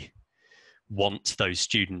they want those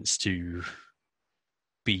students to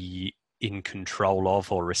be in control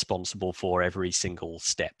of or responsible for every single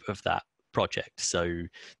step of that project. So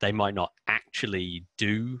they might not actually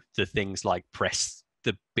do the things like press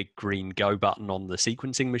the big green go button on the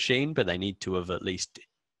sequencing machine, but they need to have at least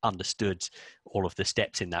understood all of the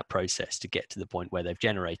steps in that process to get to the point where they've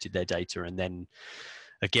generated their data. And then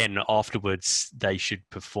again, afterwards, they should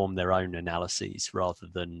perform their own analyses rather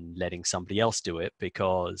than letting somebody else do it,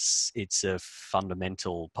 because it's a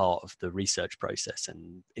fundamental part of the research process.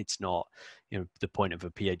 And it's not, the point of a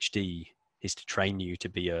PhD is to train you to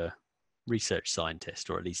be a research scientist,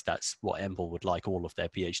 or at least that's what EMBL would like all of their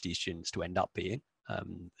PhD students to end up being,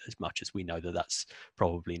 as much as we know that that's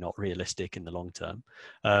probably not realistic in the long term.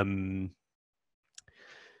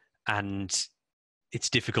 And it's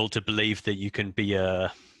difficult to believe that you can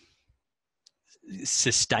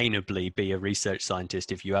sustainably be a research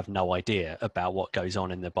scientist if you have no idea about what goes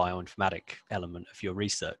on in the bioinformatic element of your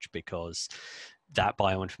research, because that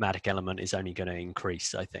bioinformatic element is only going to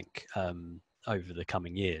increase, I think, over the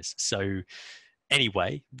coming years. So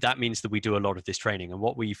anyway, that means that we do a lot of this training. And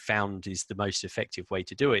what we found is the most effective way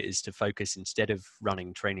to do it is to focus, instead of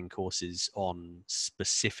running training courses on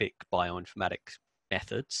specific bioinformatic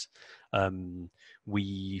methods,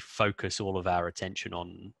 we focus all of our attention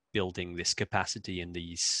on building this capacity and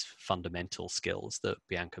these fundamental skills that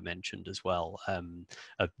Bianca mentioned as well,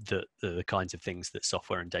 the kinds of things that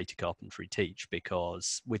software and data carpentry teach.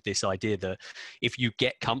 Because with this idea that if you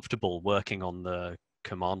get comfortable working on the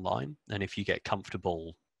command line, and if you get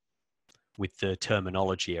comfortable with the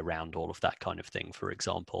terminology around all of that kind of thing, for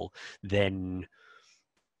example, then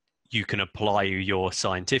you can apply your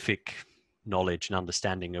scientific knowledge and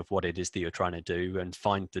understanding of what it is that you're trying to do and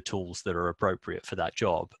find the tools that are appropriate for that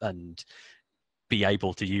job and be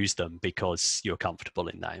able to use them because you're comfortable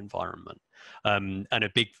in that environment. And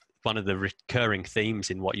one of the recurring themes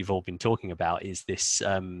in what you've all been talking about is this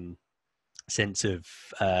sense of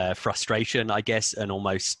frustration, I guess, and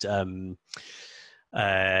almost, I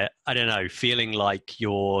don't know, feeling like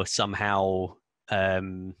you're somehow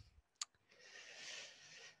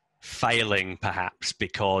failing, perhaps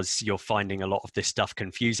because you're finding a lot of this stuff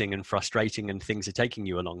confusing and frustrating and things are taking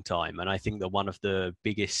you a long time. And I think that one of the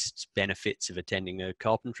biggest benefits of attending a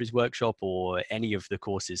Carpentries workshop, or any of the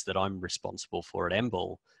courses that I'm responsible for at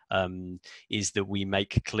EMBL, is that we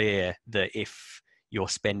make clear that if you're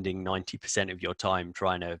spending 90% of your time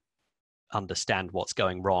trying to understand what's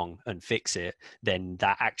going wrong and fix it, then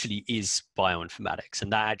that actually is bioinformatics, and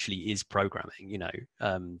that actually is programming.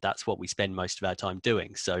 That's what we spend most of our time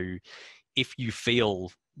doing. So if you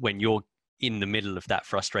feel, when you're in the middle of that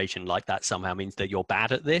frustration, like that somehow means that you're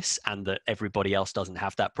bad at this and that everybody else doesn't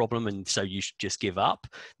have that problem, and so you should just give up,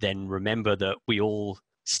 then remember that we all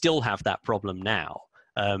still have that problem now.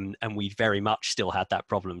 And we very much still had that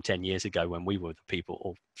problem 10 years ago when we were the people,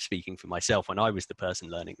 or speaking for myself, when I was the person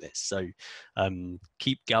learning this. So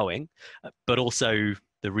keep going. But also,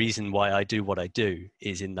 the reason why I do what I do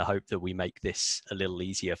is in the hope that we make this a little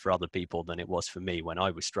easier for other people than it was for me when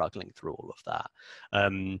I was struggling through all of that.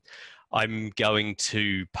 I'm going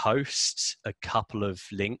to post a couple of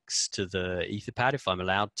links to the Etherpad, if I'm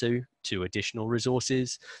allowed to additional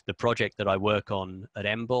resources. The project that I work on at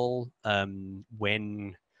EMBL,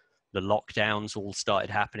 when the lockdowns all started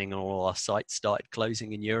happening and all our sites started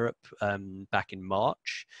closing in Europe back in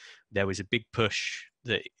March, there was a big push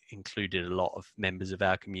that included a lot of members of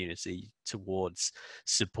our community towards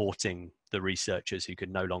supporting the researchers who could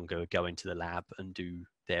no longer go into the lab and do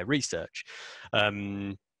their research.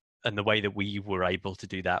 And the way that we were able to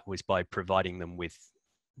do that was by providing them with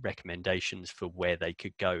recommendations for where they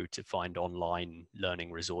could go to find online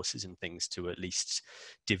learning resources and things to at least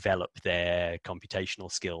develop their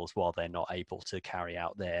computational skills while they're not able to carry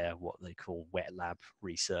out their, what they call wet lab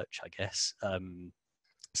research, I guess.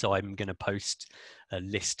 So I'm going to post a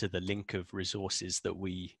list to the link of resources that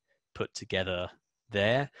we put together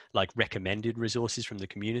there, like recommended resources from the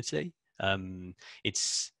community.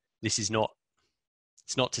 This is not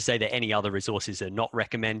It's not to say that any other resources are not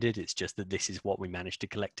recommended. It's just that this is what we managed to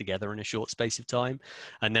collect together in a short space of time.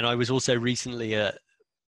 And then I was also recently at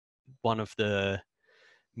one of the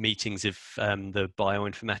meetings of the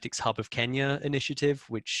Bioinformatics Hub of Kenya initiative,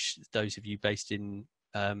 which those of you based in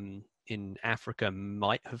Africa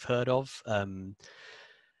might have heard of. And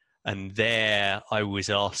there I was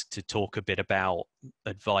asked to talk a bit about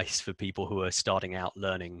advice for people who are starting out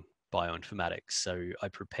learning bioinformatics. So I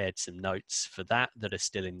prepared some notes for that are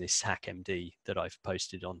still in this HackMD that I've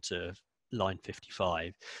posted onto line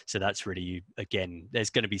 55. So that's really, again, there's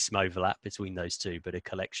going to be some overlap between those two, but a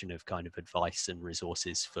collection of kind of advice and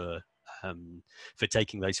resources for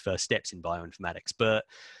taking those first steps in bioinformatics. But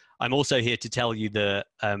I'm also here to tell you that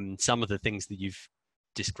some of the things that you've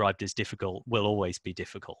described as difficult will always be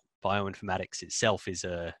difficult. Bioinformatics itself is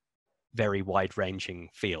a very wide-ranging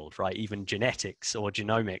field, right? Even genetics or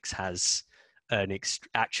genomics has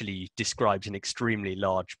actually describes an extremely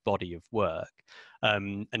large body of work.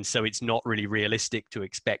 And so it's not really realistic to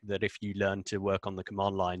expect that if you learn to work on the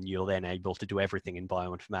command line, you're then able to do everything in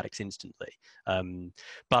bioinformatics instantly.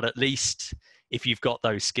 But at least if you've got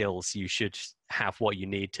those skills, you should have what you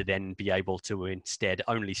need to then be able to instead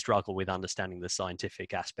only struggle with understanding the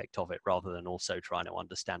scientific aspect of it, rather than also trying to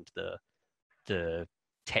understand the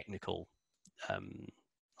technical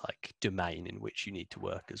like domain in which you need to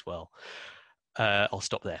work as well. I'll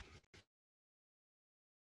stop there.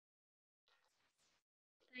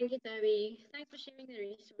 Thank you, Toby. Thanks for sharing the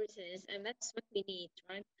resources, and that's what we need,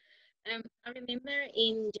 right? I remember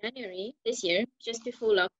in January this year, just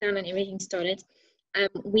before lockdown and everything started,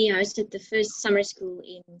 we hosted the first summer school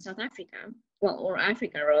in South Africa, well, or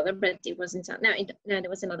Africa rather, but it wasn't South. No, there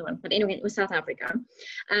was another one, but anyway, it was South Africa.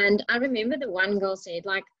 And I remember the one girl said,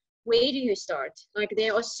 like, where do you start? Like,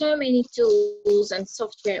 there are so many tools and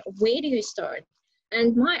software. Where do you start?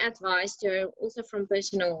 And my advice to her, also from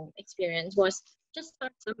personal experience, was just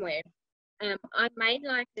start somewhere. I made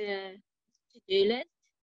like a to-do list.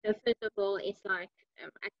 So first of all, it's like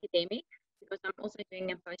academic, because I'm also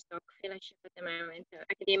doing a postdoc fellowship at the moment, so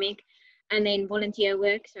academic, and then volunteer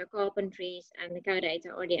work, so Carpentries and the Co-Data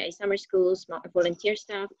RDA summer schools, volunteer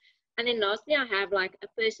stuff. And then lastly, I have like a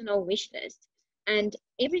personal wish list. And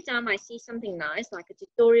every time I see something nice, like a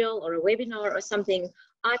tutorial or a webinar or something,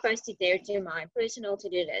 I post it there to my personal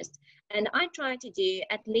to-do list. And I try to do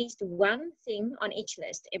at least one thing on each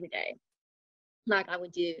list every day. Like I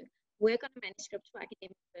would do work on a manuscript for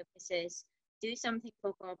academic purposes, do something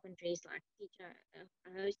for Carpentries, like teach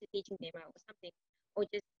a host a teaching demo or something, or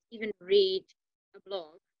just even read a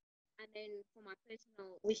blog. And then for my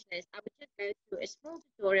personal wish list, I would just go through a small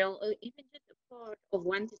tutorial or even just a part of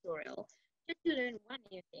one tutorial, just to learn one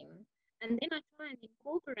new thing. And then I try and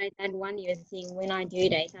incorporate that one new thing when I do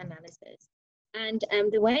data analysis. And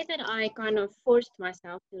the way that I kind of forced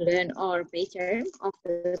myself to learn R better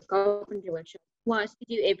after the carpentry workshop was to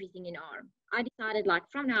do everything in R. I decided, like,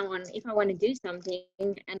 from now on, if I want to do something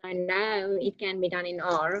and I know it can be done in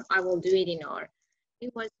R, I will do it in R.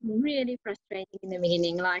 It was really frustrating in the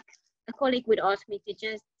beginning. Like, a colleague would ask me to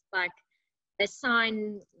just, like,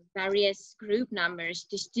 assign various group numbers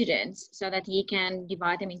to students so that he can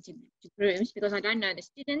divide them into groups, because I don't know the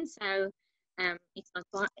students, so it's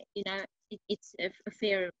not, you know, it's a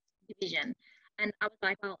fair division. And I was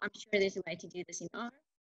like, well, I'm sure there's a way to do this in R.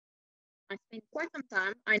 I spent quite some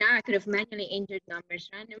time. I know I could have manually entered numbers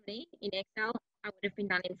randomly in Excel. I would have been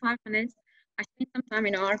done in 5 minutes. I spent some time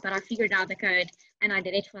in R, but I figured out the code and I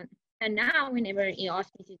did it for. And now, whenever he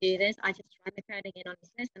asks me to do this, I just run the code again on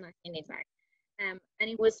his list and I send it back. And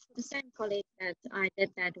it was the same colleague that I did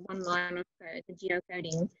that one line of code, the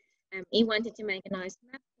geocoding. He wanted to make a nice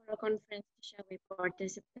map for a conference to show where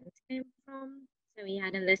participants came from. So he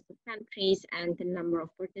had a list of countries and the number of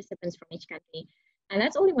participants from each country. And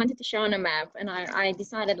that's all he wanted to show on a map. And I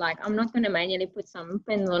decided, like, I'm not going to manually put some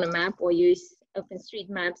pins on a map or use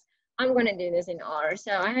OpenStreetMaps. I'm going to do this in R.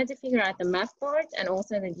 So I had to figure out the map part and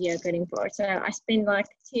also the geocoding part. So I spent like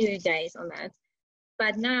 2 days on that.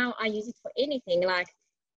 But now I use it for anything, like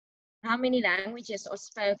how many languages are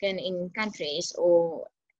spoken in countries, or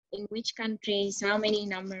in which countries, how many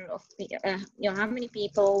number of, how many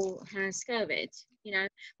people has COVID,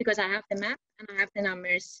 because I have the map and I have the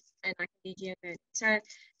numbers and I can do geocoding. So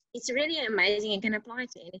it's really amazing. It can apply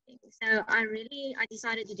to anything. So I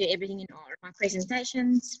decided to do everything in R, my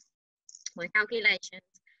presentations, my calculations,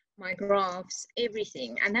 my graphs,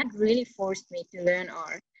 everything. And that really forced me to learn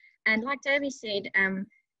R. And like Toby said,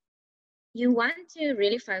 you want to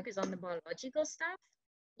really focus on the biological stuff.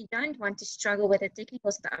 You don't want to struggle with the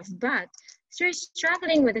technical stuff. But through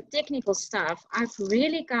struggling with the technical stuff, I've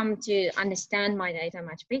really come to understand my data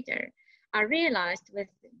much better. I realized with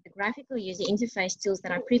the graphical user interface tools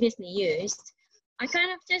that I previously used, I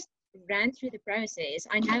kind of just ran through the process.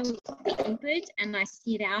 I know the input and I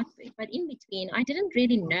see the output, but in between, I didn't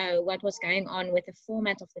really know what was going on with the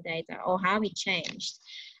format of the data or how it changed.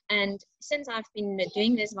 And since I've been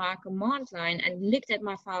doing this via command line and looked at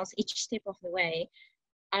my files each step of the way,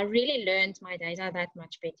 I really learned my data that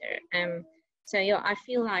much better. So yeah, I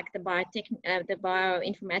feel like the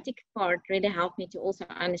bioinformatic part really helped me to also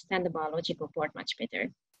understand the biological part much better,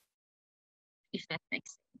 if that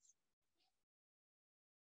makes sense.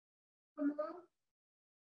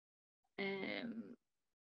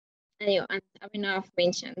 Anyway, and I mean, I've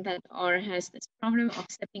mentioned that R has this problem of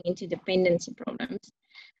stepping into dependency problems.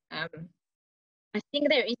 I think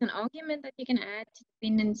there is an argument that you can add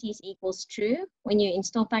dependencies equals true when you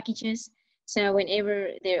install packages. So whenever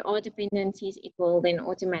there are dependencies, it will then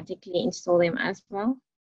automatically install them as well.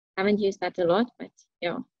 I haven't used that a lot, but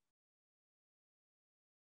yeah.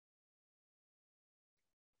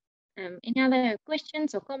 Any other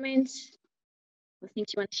questions or comments or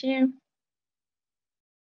things you want to share?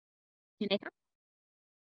 Jonathan?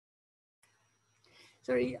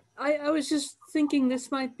 Sorry, I was just thinking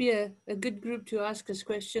this might be a good group to ask this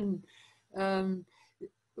question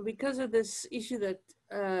because of this issue that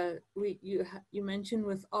you mentioned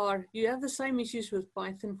with R. You have the same issues with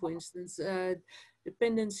Python, for instance,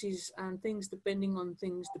 dependencies and things depending on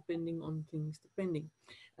things, depending on things, depending.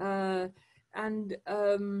 I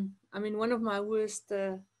mean, one of my worst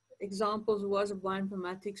examples was a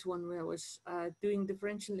bioinformatics one where I was doing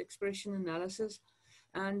differential expression analysis,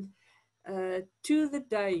 and to the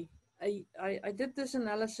day, I did this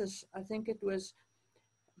analysis, I think it was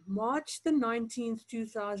March the 19th,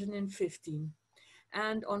 2015.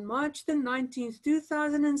 And on March the 19th,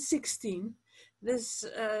 2016, this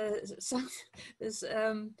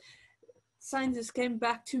scientist came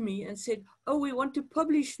back to me and said, oh, we want to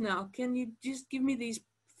publish now. Can you just give me these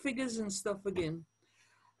figures and stuff again?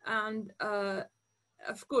 And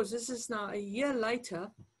of course, this is now a year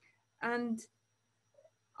later. And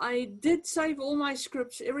I did save all my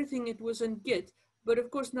scripts, everything, it was in Git, but of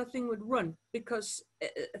course nothing would run because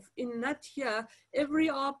in that year, every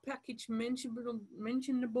R package mentionable,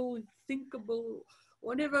 thinkable,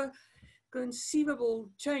 whatever conceivable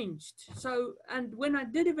changed. So, and when I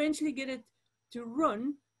did eventually get it to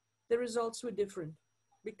run, the results were different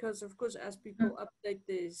because of course, as people update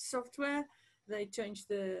their software, they change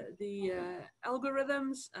the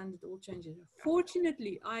algorithms and it all changes.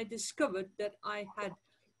 Fortunately, I discovered that I had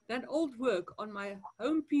that old work on my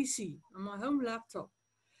home PC, on my home laptop,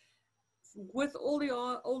 with all the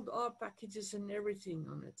old R packages and everything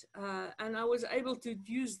on it. And I was able to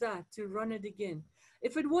use that to run it again.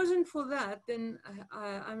 If it wasn't for that, then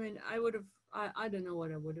I mean, I would have, I don't know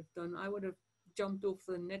what I would have done. I would have jumped off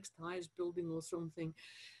the next highest building or something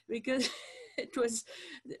because it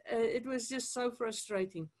was just so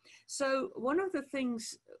frustrating. So one of the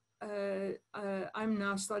things I'm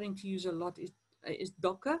now starting to use a lot is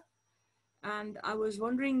Docker. And I was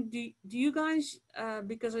wondering, do you guys,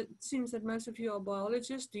 because it seems that most of you are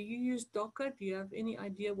biologists, do you use Docker? Do you have any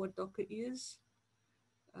idea what Docker is?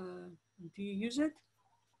 Do you use it?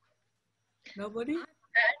 Nobody?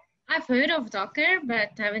 I've heard of Docker,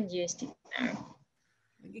 but haven't used it, no.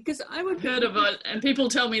 Because I would heard of it, and people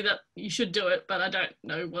tell me that you should do it, but I don't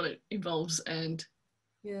know what it involves. And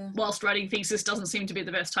whilst writing thesis doesn't seem to be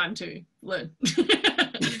the best time to learn.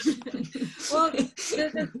 Well,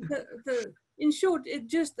 in short, it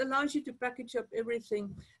just allows you to package up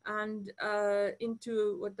everything and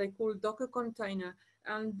into what they call a Docker container,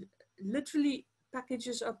 and literally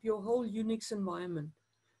packages up your whole Unix environment.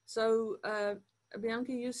 So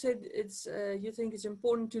Bianca, you said it's you think it's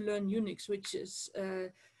important to learn Unix, which is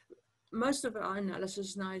most of our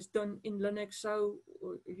analysis now is done in Linux, so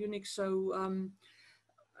or Unix. So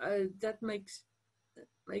that makes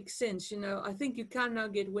sense. You know, I think you can now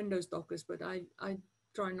get Windows Dockers, but I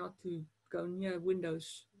try not to go near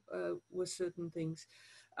Windows with certain things.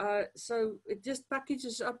 So it just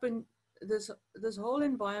packages up in this whole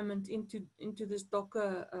environment into this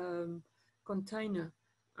Docker container.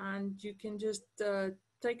 And you can just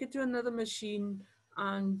take it to another machine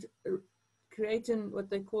and create what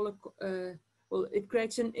they call well, it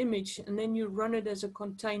creates an image, and then you run it as a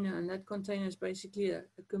container, and that container is basically a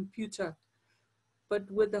computer, but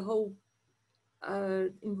with the whole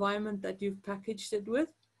environment that you've packaged it with.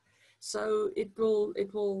 So it will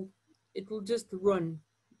just run.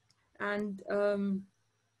 And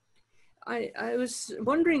I was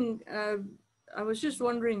wondering. I was just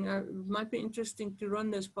wondering, it might be interesting to run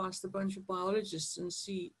this past a bunch of biologists and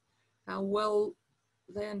see how well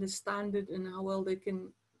they understand it and how well they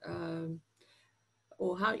can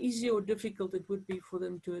or how easy or difficult it would be for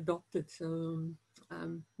them to adopt it. So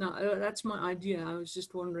no, that's my idea. I was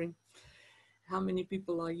just wondering how many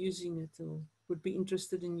people are using it or would be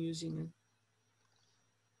interested in using it.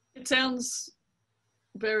 It sounds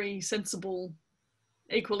very sensible,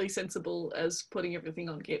 equally sensible as putting everything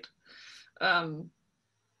on Git.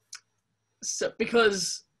 So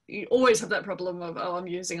because you always have that problem of, oh, I'm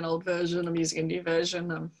using an old version, I'm using a new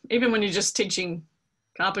version. Even when you're just teaching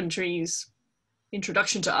Carpentries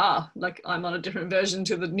introduction to R, like I'm on a different version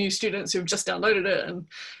to the new students who've just downloaded it and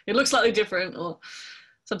it looks slightly different or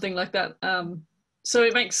something like that. So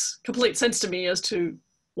it makes complete sense to me as to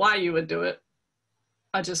why you would do it.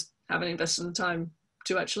 I just haven't invested the time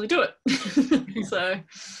to actually do it. So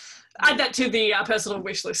add that to the personal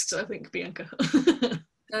wish list, I think, Bianca.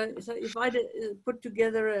 So if I put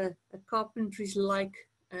together a Carpentries-like,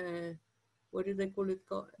 what do they call it?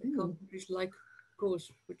 Carpentries-like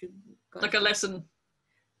course. Like a lesson.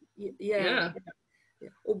 Yeah.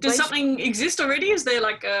 Does something exist already? Is there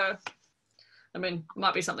like a, I mean,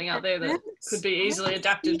 might be something out there that could be easily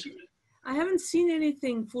adapted. I haven't seen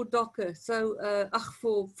anything for Docker, so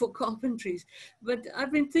for Carpentries, but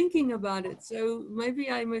I've been thinking about it. So maybe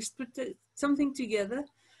I must put something together.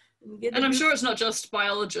 And I'm sure it's not just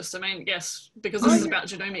biologists. I mean, yes, because this is about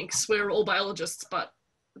genomics. We're all biologists, but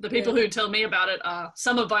the people who tell me about it are,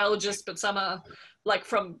 some are biologists, but some are like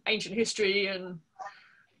from ancient history and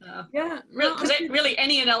really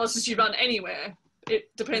any analysis you run anywhere,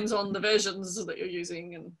 it depends on the versions that you're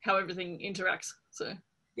using and how everything interacts. So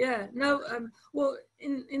yeah, no, well,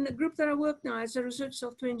 in the group that I work now as a research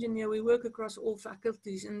software engineer, we work across all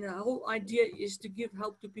faculties, and the whole idea is to give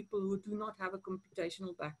help to people who do not have a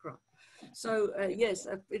computational background. So yes,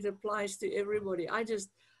 it applies to everybody.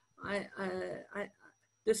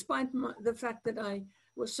 Despite the fact that I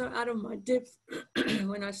was so out of my depth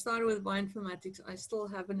when I started with bioinformatics, I still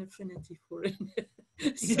have an affinity for it.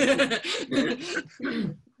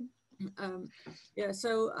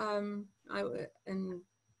 And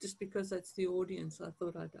just because that's the audience, I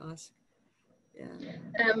thought I'd ask.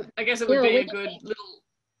 Yeah. I guess it would be a good little.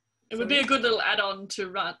 It would be a good little add-on to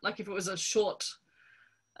run. Like if it was a short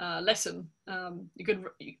lesson, you could.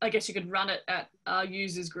 I guess you could run it at our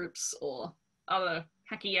users groups or other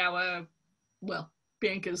hacky hour. Well,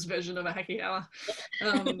 Bianca's version of a hacky hour.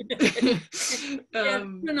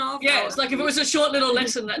 Yeah, it's like if it was a short little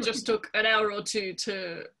lesson that just took an hour or two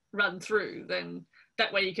to run through, then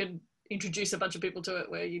that way you could introduce a bunch of people to it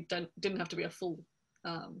where you didn't have to be a full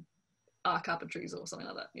Carpentries or something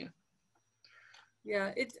like that.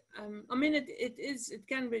 Yeah, I mean it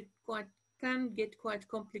can get quite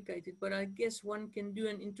complicated, but I guess one can do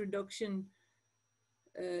an introduction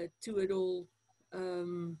to it all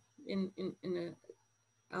in a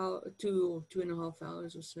hour, 2.5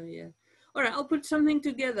 hours or so. Yeah. All right, I'll put something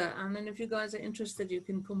together, and then if you guys are interested, you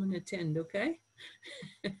can come and attend. Okay.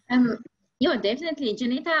 Yeah, definitely,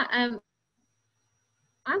 Janetta.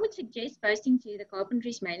 I would suggest posting to the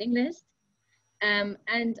Carpentries mailing list, and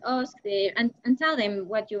ask there and tell them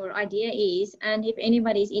what your idea is, and if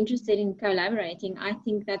anybody is interested in collaborating, I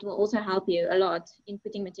think that will also help you a lot in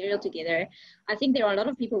putting material together. I think there are a lot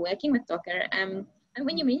of people working with Docker. And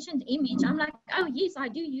when you mentioned image, I'm like, oh yes, I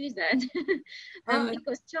do use that.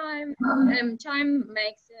 Because Chime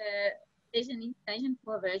makes there's an installation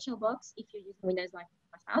for a VirtualBox if you're using Windows like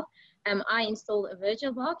myself. I install a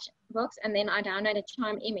VirtualBox and then I download a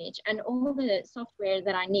Chime image, and all the software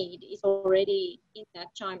that I need is already in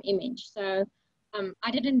that Chime image. So I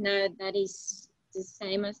didn't know that is the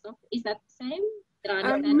same as software. Is that the same? Did I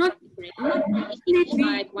understand not correctly? It's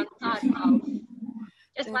like one type of,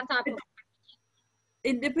 just one type of.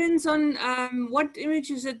 It depends on what image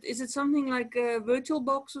is it. Is it something like a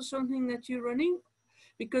VirtualBox or something that you're running?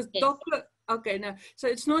 Because yes. Docker, okay, no, so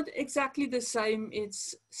it's not exactly the same.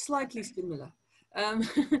 It's slightly similar.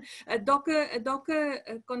 A Docker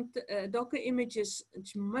image is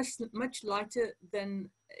much lighter than,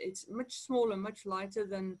 it's much smaller, much lighter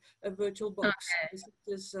than a VirtualBox.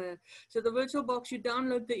 Okay. So the VirtualBox, you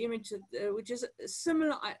download the image, which is a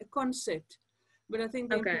similar concept, but I think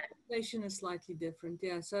the implementation is slightly different.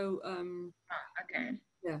 Yeah. So okay.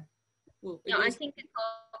 Yeah. Well, yeah, I think the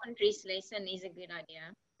Carpentries lesson is a good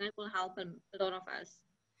idea. That will help a lot of us.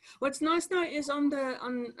 What's nice now is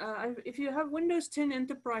if you have Windows 10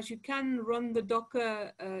 Enterprise, you can run the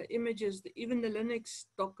Docker images, even the Linux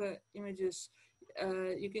Docker images.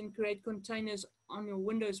 You can create containers on your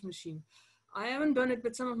Windows machine. I haven't done it,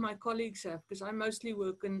 but some of my colleagues have, because I mostly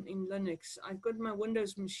work in Linux. I've got my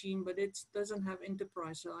Windows machine, but it doesn't have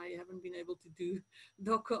Enterprise, so I haven't been able to do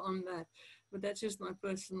Docker on that. But that's just my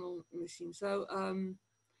personal machine. So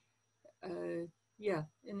yeah,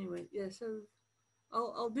 anyway, yeah, so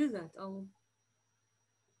I'll do that. I'll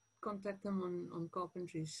contact them on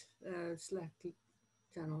Carpentries Slack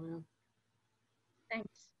channel. Yeah.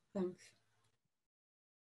 Thanks. Thanks.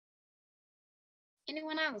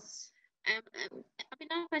 Anyone else?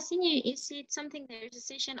 Abhinav, I seen you said something, there's a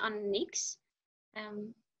session on NICS.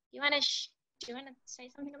 Do you want to say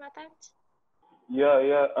something about that?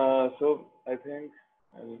 Yeah. So I think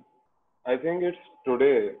it's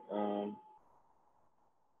today.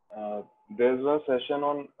 There's a session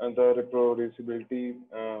on the reproducibility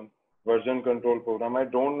version control program. I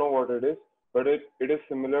don't know what it is, but it is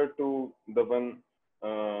similar to the one,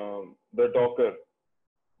 the Docker.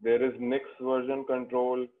 There is Nix version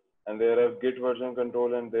control, and there are Git version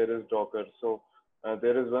control, and there is Docker. So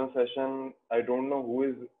there is one session. I don't know who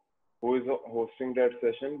is hosting that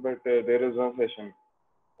session, but there is one session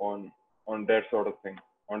on that sort of thing,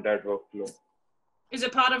 on that workflow. Is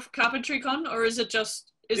it part of CarpentryCon, or is it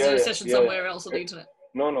just it a session somewhere else on the internet?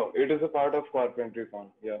 No, it is a part of CarpentryCon.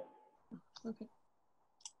 Yeah. Okay.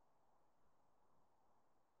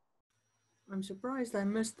 I'm surprised I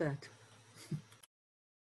missed that.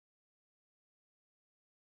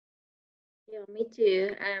 Yeah, me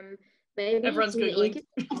too. Maybe everyone's Googling.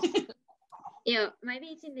 Yeah, maybe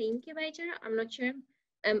it's in the incubator. I'm not sure.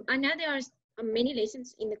 I know there are many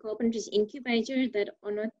lessons in the Carpentries incubator that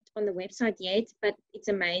are not on the website yet, but it's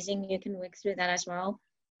amazing. You can work through that as well.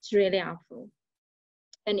 It's really helpful.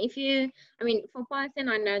 And for Python,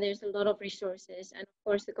 I know there's a lot of resources, and of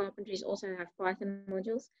course the Carpentries also have Python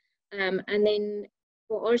modules. And then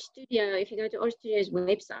for RStudio, if you go to RStudio's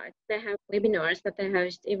website, they have webinars that they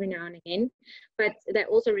host every now and again, but they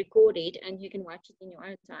also record it and you can watch it in your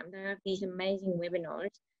own time. They have these amazing webinars.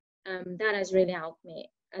 That has really helped me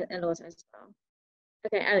a lot as well.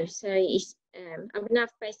 Okay, so I've now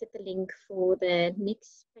pasted the link for the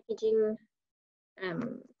NICS packaging.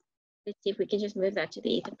 Let's see if we can just move that to the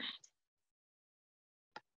Etherpad.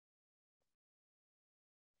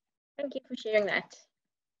 Thank you for sharing that.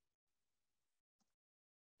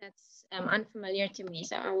 That's unfamiliar to me,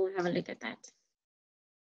 so I will have a look at that.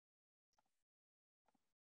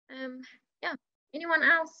 Yeah, anyone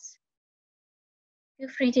else? Feel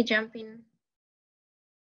free to jump in.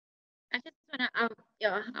 I just wanna,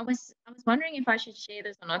 I was wondering if I should share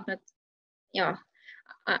this or not, but yeah,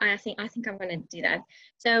 I think I'm gonna do that.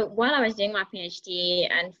 So while I was doing my PhD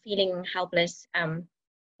and feeling helpless,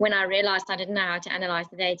 when I realized I didn't know how to analyze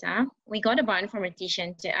the data, we got a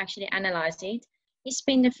bioinformatician to actually analyze it. He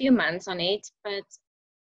spent a few months on it, but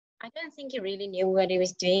I don't think he really knew what he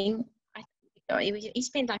was doing. He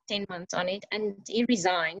spent like 10 months on it, and he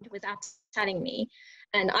resigned without telling me.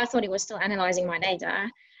 And I thought he was still analyzing my data.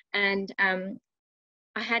 And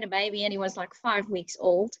I had a baby, and he was like 5 weeks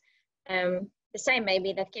old. The same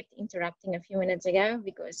baby that kept interrupting a few minutes ago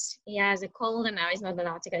because he has a cold and now he's not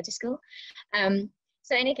allowed to go to school.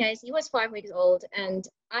 So in any case, he was 5 weeks old, and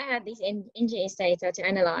I had this NGS data to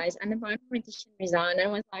analyze, and the bioinformatician resigned, and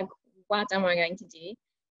I was like, what am I going to do?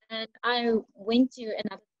 And I went to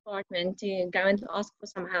another department to go and ask for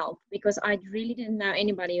some help because I really didn't know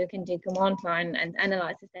anybody who can do command line and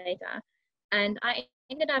analyze this data. And I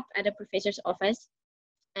ended up at a professor's office,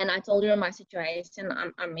 and I told her my situation.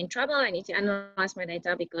 I'm in trouble. I need to analyze my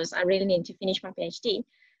data because I really need to finish my PhD.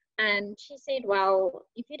 And she said, well,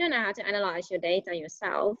 if you don't know how to analyze your data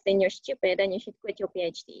yourself, then you're stupid and you should quit your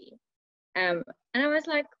PhD. And I was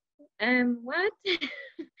like, what?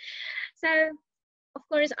 So, of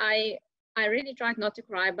course, I really tried not to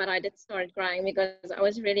cry, but I did start crying because I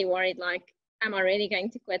was really worried, like, am I really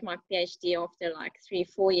going to quit my PhD after like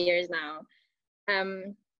 3-4 years now?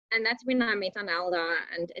 And that's when I met Analda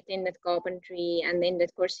and attended Carpentry and then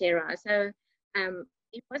did Coursera. So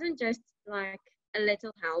it wasn't just like a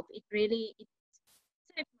little help. It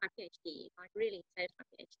saved my PhD. Like really saved my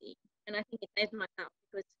PhD. And I think it saved myself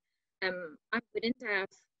because I wouldn't have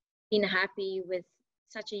been happy with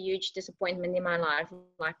such a huge disappointment in my life,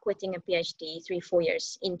 like quitting a PhD 3-4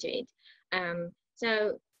 years into it.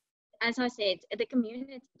 So as I said, the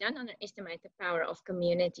community, don't underestimate the power of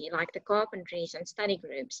community, like the Carpentries and study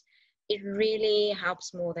groups. It really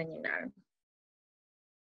helps more than you know.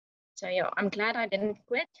 So yeah, I'm glad I didn't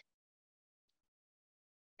quit.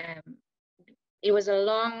 It was a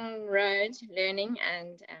long road learning,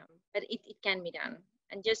 but it can be done.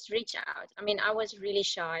 And just reach out. I mean, I was really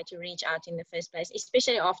shy to reach out in the first place,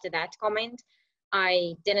 especially after that comment.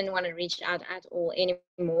 I didn't want to reach out at all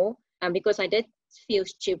anymore because I did feel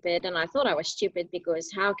stupid, and I thought I was stupid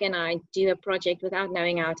because how can I do a project without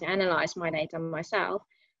knowing how to analyze my data myself?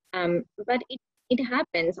 But it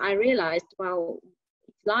happens. I realized, well,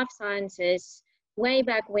 it's life sciences. way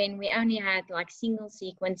back when we only had like single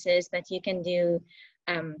sequences that you can do,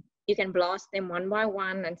 you can blast them one by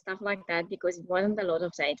one and stuff like that, because it wasn't a lot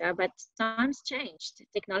of data. But times changed,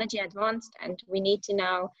 technology advanced, and we need to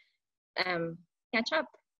now catch up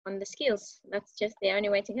on the skills. That's just the only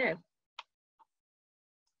way to go.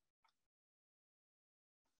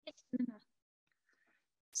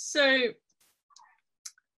 So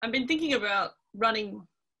I've been thinking about running,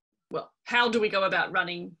 well, how do we go about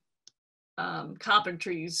running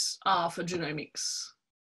Carpentries for genomics,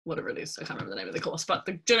 whatever it is, I can't remember the name of the course, but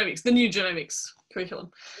the genomics, the new genomics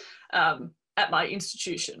curriculum at my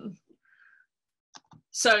institution.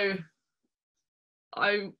 So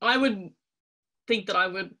I would think that I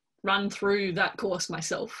would run through that course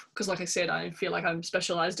myself, because like I said, I feel like I'm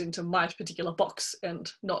specialized into my particular box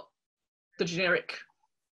and not the generic,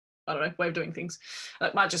 I don't know, way of doing things.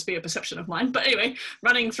 That might just be a perception of mine. But anyway,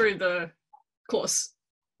 running through the course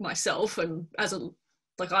myself, and as a,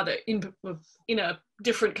 like, either in a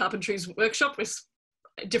different Carpentries workshop with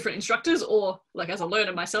different instructors, or like as a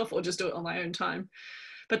learner myself, or just do it on my own time.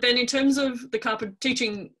 But then in terms of the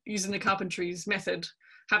teaching using the Carpentries method,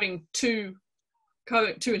 having two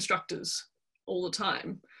instructors all the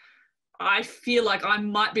time, I feel like I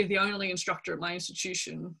might be the only instructor at my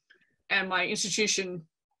institution, and my institution,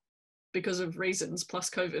 because of reasons plus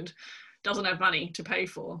COVID, doesn't have money to pay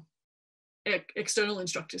for external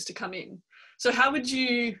instructors to come in. So how would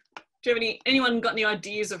you, do you have anyone got any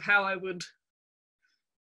ideas of how I would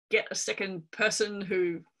get a second person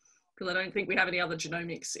who, because I don't think we have any other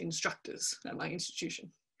genomics instructors at my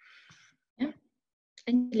institution. Yeah.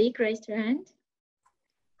 Angelique raised her hand.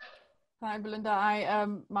 Hi, Belinda.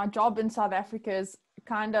 My job in South Africa is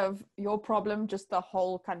kind of your problem, just the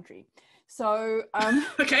whole country. So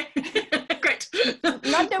okay, great.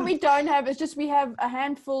 Not that we don't have, it's just we have a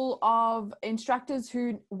handful of instructors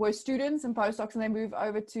who were students and postdocs, and they move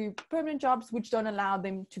over to permanent jobs which don't allow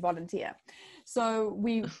them to volunteer. So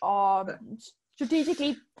we are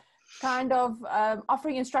strategically kind of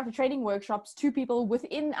offering instructor training workshops to people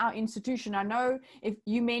within our institution. I know if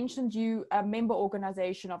you mentioned you a member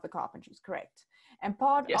organization of the Carpentries, correct? And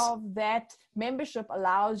part yes. of that membership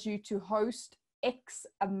allows you to host X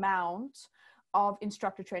amount of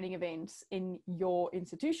instructor training events in your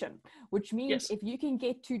institution, which means yes. if you can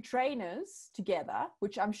get 2 trainers together,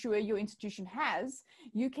 which I'm sure your institution has,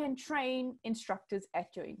 you can train instructors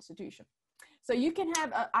at your institution. So you can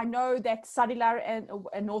have, I know that Sadilar and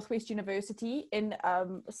Northwest University in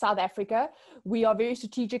South Africa, we are very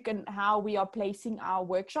strategic in how we are placing our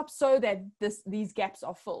workshops so that these gaps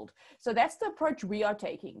are filled. So that's the approach we are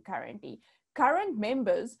taking currently. Current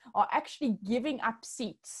members are actually giving up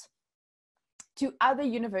seats to other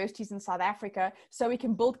universities in South Africa so we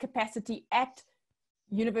can build capacity at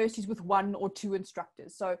universities with 1 or 2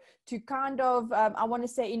 instructors. So to kind of, I want to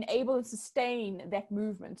say, enable and sustain that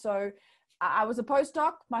movement. So I was a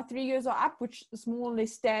postdoc, my 3 years are up, which is more or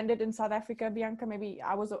less standard in South Africa, Bianca. Maybe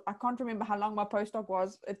I can't remember how long my postdoc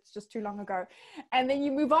was. It's just too long ago. And then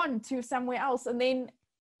you move on to somewhere else. And then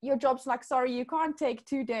your job's like, sorry, you can't take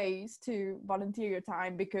 2 days to volunteer your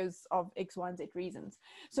time because of X, Y, and Z reasons.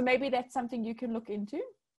 So maybe that's something you can look into.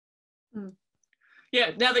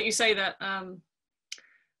 Yeah, now that you say that,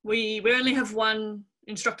 we only have 1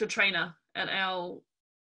 instructor trainer at our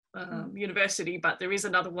university, but there is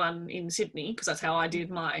another one in Sydney, because that's how I did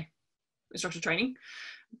my instructor training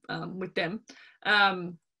with them.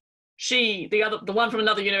 The one from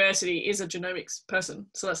another university is a genomics person,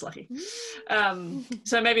 so that's lucky.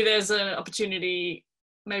 So maybe there's an opportunity,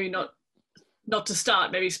 maybe not to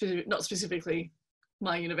start, maybe not specifically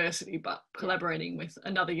my university, but collaborating with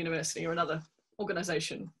another university or another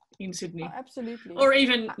organization in Sydney. Oh, absolutely. Or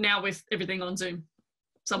even now with everything on Zoom.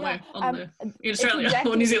 Somewhere in Australia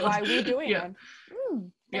exactly or New Zealand. Why we're doing it.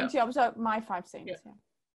 Thank you. So my 5 cents.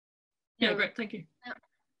 Yeah, great. Thank you.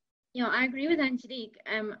 Yeah, I agree with Angelique.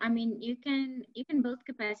 I mean, you can build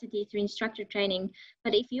capacity through instructor training,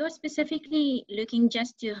 but if you're specifically looking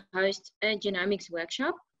just to host a genomics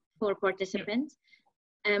workshop for participants,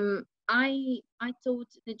 I taught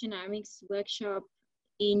the genomics workshop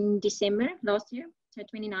in December last year, so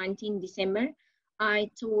 2019 December.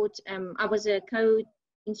 I taught. I was a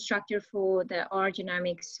instructor for the R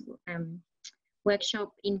Genomics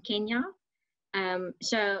workshop in Kenya.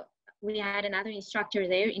 So we had another instructor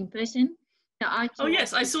there in person. So oh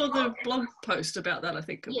yes, I saw the blog post about that, I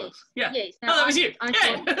think it was. Yeah. Yes. So that was you.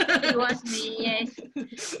 It was me, yes.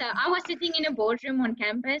 So I was sitting in a boardroom on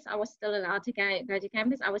campus. I was still allowed to go to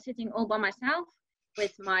campus. I was sitting all by myself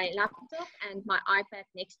with my laptop and my iPad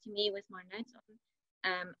next to me with my notes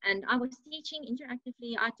on. And I was teaching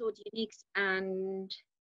interactively. I taught Unix and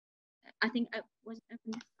I think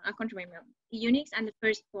I can't remember, Unix and the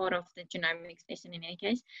first part of the genomics lesson in any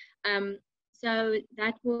case. So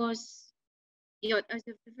that was, the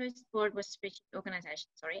first part was spreadsheet organization,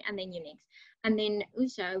 sorry, and then Unix. And then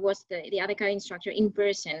Uso was the other co-instructor in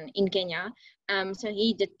person in Kenya. So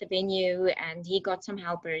he did the venue and he got some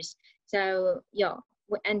helpers. So yeah,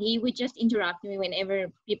 and he would just interrupt me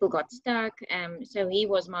whenever people got stuck. So he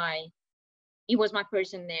was my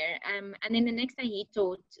person there. And then the next day he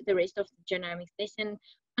taught the rest of the genomics lesson.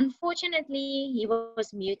 Unfortunately, he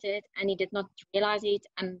was muted and he did not realize it.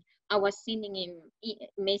 And I was sending him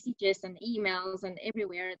messages and emails and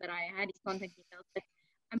everywhere that I had his contact details. But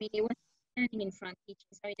I mean, he was standing in front teaching,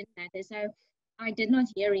 so it didn't matter. So I did not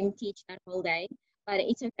hear him teach that whole day, but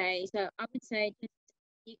it's okay. So I would say just,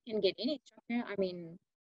 you can get any instructor. I mean,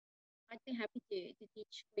 I'd be happy to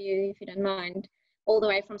teach for you if you don't mind, all the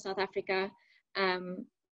way from South Africa.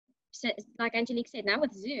 So like Angelique said, now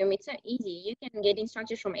with Zoom, it's so easy. You can get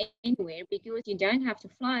instructors from anywhere because you don't have to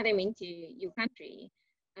fly them into your country.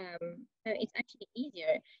 So it's actually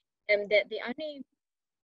easier. The only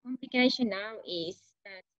complication now is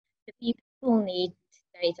that the people need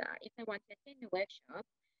data if they want to attend a workshop.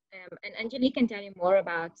 And Angelique can tell you more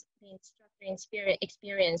about the instructor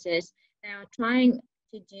experiences. They are trying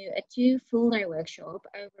to do a 2 full-day workshop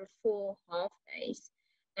over 4 half days.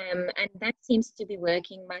 And that seems to be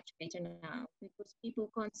working much better now because people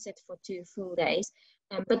can't sit for 2 full days.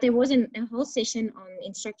 But there was a whole session on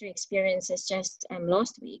instructor experiences just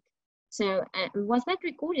last week. So was that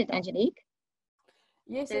recorded, Angelique?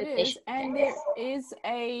 Yes, it is. And there is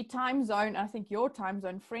a time zone, I think your time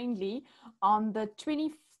zone friendly, on the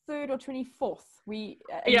 23rd or 24th.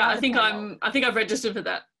 I think I've registered for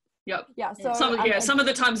that. Yep. Yeah. So some of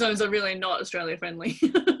the time zones are really not Australia friendly.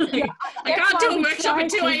 I can't do a workshop at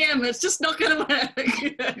 2 a.m. It's just not going to work.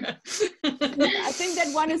 I think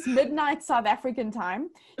that one is midnight South African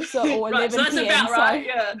time, or 11 right, so that's PM. about right.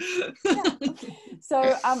 Yeah.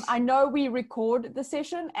 So I know we record the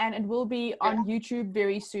session and it will be on YouTube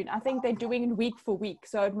very soon. I think they're doing it week for week,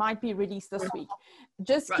 so it might be released this week.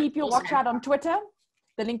 Just keep your watch out on Twitter.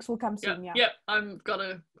 The links will come soon. Yeah. I've got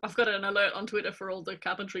an alert on Twitter for all the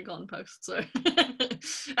CarpentryCon posts. So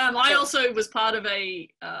I also was part of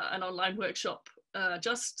an online workshop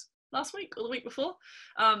just last week or the week before.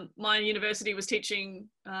 My university was teaching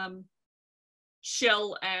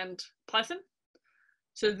Shell and Python.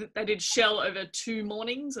 So they did Shell over 2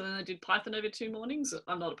 mornings and then they did Python over 2 mornings.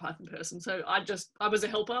 I'm not a Python person, so I was a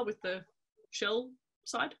helper with the Shell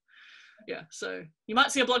side. Yeah, so you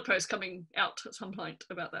might see a blog post coming out at some point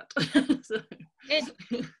about that. So,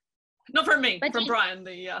 not from me, but from Brian,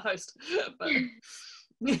 the host. But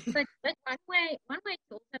one way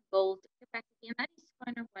to also build capacity, and that is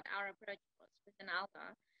kind of what our approach was with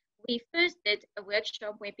Alta. We first did a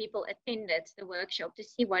workshop where people attended the workshop to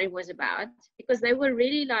see what it was about, because they were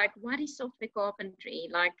really like, what is software carpentry?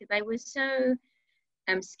 Like, they were so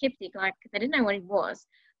skeptic, like they didn't know what it was.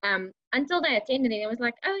 Until they attended it, it was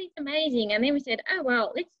like, oh, it's amazing. And then we said, oh,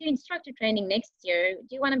 well, let's do instructor training next year.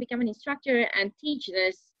 Do you want to become an instructor and teach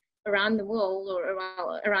this around the world, or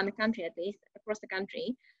around the country, at least across the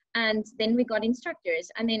country? And then we got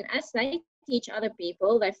instructors. And then as they teach other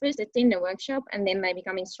people, they first attend a workshop and then they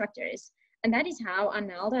become instructors. And that is how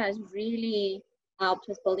ANALDA has really helped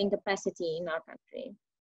with building capacity in our country.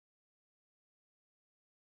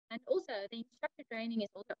 And also the instructor training is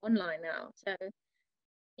also online now. So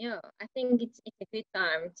yeah, I think it's a good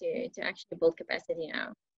time to actually build capacity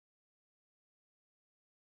now.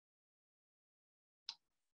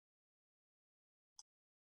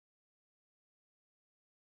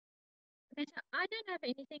 Okay, so I don't have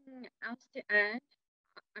anything else to add.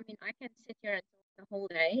 I mean, I can sit here and talk the whole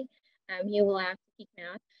day. You will have to kick me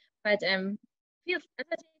out. But feel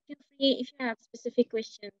free, if you have specific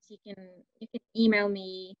questions, you can email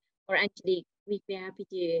me, or Angelique. We'd be happy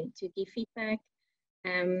to give feedback.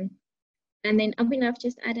 And then Abhinav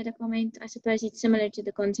just added a comment. I suppose it's similar to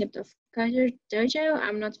the concept of Coder Dojo.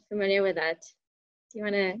 I'm not familiar with that. Do you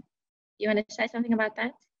wanna say something about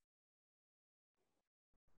that?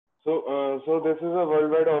 So this is a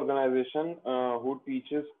worldwide organization who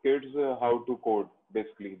teaches kids how to code.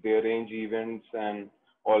 Basically, they arrange events and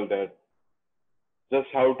all that. Just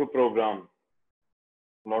how to program,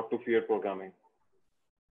 not to fear programming.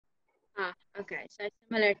 Ah, okay. So it's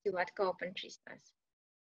similar to what Carpentries does.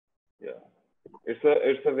 Yeah,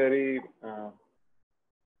 it's a very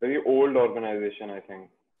very old organization, I think.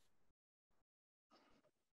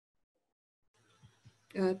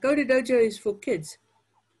 Coder Dojo is for kids.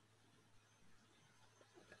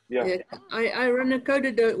 Yeah. I run a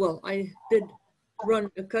Coder Dojo. Well, I did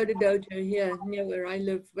run a Coder Dojo here near where I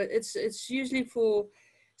live, but it's usually for,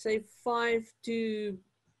 say, 5 to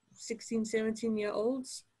 16,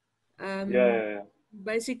 17-year-olds. Yeah.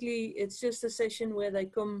 Basically, it's just a session where they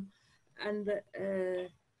come and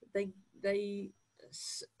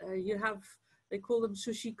you have, they call them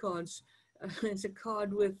sushi cards. It's a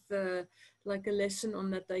card with like a lesson on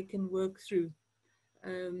that they can work through.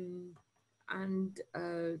 And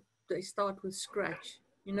they start with Scratch.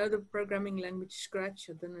 You know the programming language Scratch?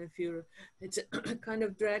 I don't know if you're, it's a kind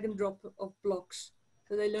of drag and drop of blocks.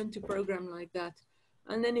 So they learn to program like that.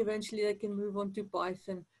 And then eventually they can move on to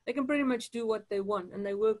Python. They can pretty much do what they want and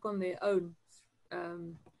they work on their own.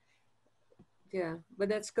 Yeah, but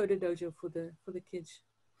that's Coder Dojo for the kids.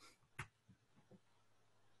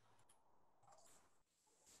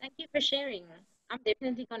 Thank you for sharing. I'm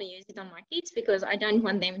definitely going to use it on my kids because I don't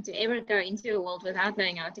want them to ever go into a world without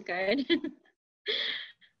knowing how to code.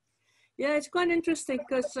 Yeah, it's quite interesting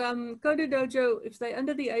because Coder Dojo, if they're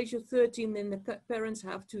under the age of 13, then the parents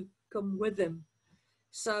have to come with them.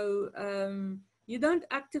 So you don't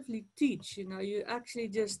actively teach, you know, you actually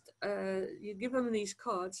just, you give them these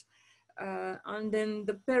cards and then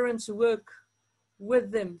the parents work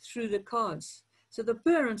with them through the cards. So the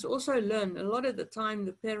parents also learn. A lot of the time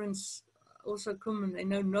the parents also come and they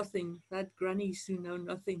know nothing. I've had grannies who know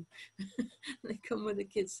nothing. They come with the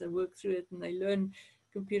kids, they work through it and they learn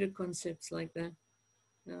computer concepts like that.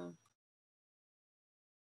 Yeah.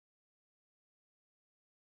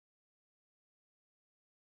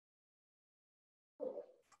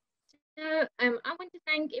 So I want to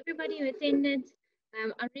thank everybody who attended.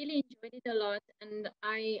 I really enjoyed it a lot, and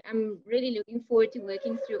I am really looking forward to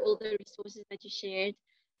working through all the resources that you shared.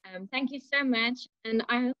 Thank you so much, and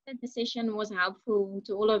I hope that the session was helpful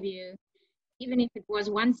to all of you, even if it was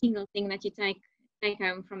one single thing that you take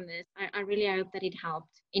home from this. I really hope that it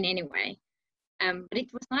helped in any way. But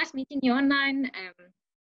it was nice meeting you online,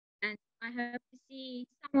 and I hope to see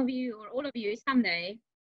some of you or all of you someday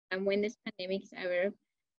when this pandemic is over.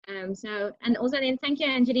 And also then thank you,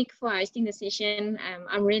 Angelique, for hosting the session.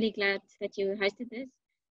 I'm really glad that you hosted this.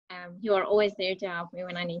 You are always there to help me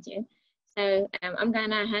when I need you. So I'm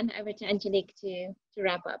gonna hand over to Angelique to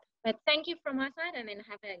wrap up. But thank you from my side, and then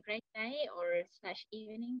have a great day or /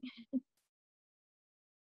 evening.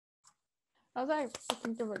 I was like,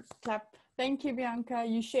 looking to clap. Thank you, Bianca.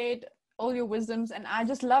 You shared all your wisdoms, and I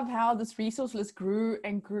just love how this resource list grew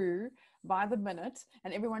and grew by the minute,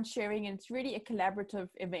 and everyone's sharing, and it's really a collaborative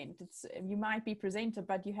event. It's, you might be presenter,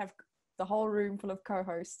 but you have the whole room full of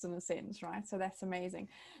co-hosts in a sense, right? So that's amazing.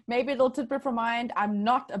 Maybe a little tidbit from my end. I'm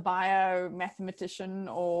not a biomathematician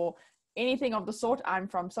or anything of the sort. I'm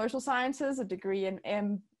from social sciences, a degree in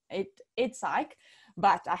ed psych,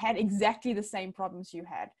 but I had exactly the same problems you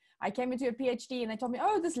had. I came into a PhD and they told me,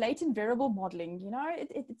 oh, this latent variable modeling, you know,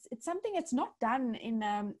 it's something that's not done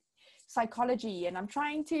in psychology, and I'm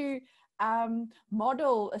trying to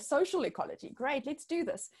model a social ecology. Great, let's do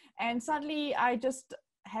this. And suddenly I just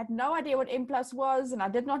had no idea what M+ was, and I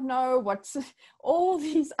did not know what all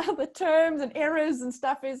these other terms and errors and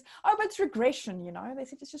stuff is. Oh, but it's regression, you know, they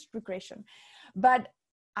said it's just regression. But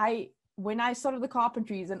when I started the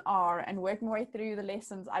Carpentries in R and worked my way through the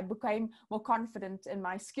lessons, I became more confident in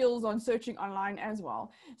my skills on searching online as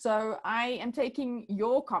well. So I am taking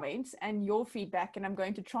your comments and your feedback, and I'm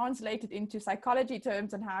going to translate it into psychology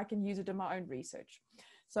terms and how I can use it in my own research.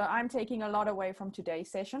 So I'm taking a lot away from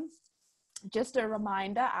today's session. Just a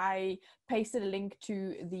reminder, I pasted a link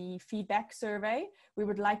to the feedback survey. We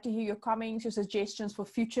would like to hear your comments, your suggestions for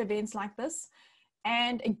future events like this.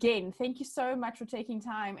 And again, thank you so much for taking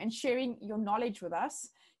time and sharing your knowledge with us,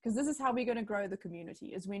 because this is how we're going to grow the community,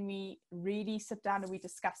 is when we really sit down and we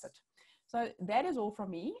discuss it. So that is all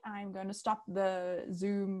from me. I'm going to stop the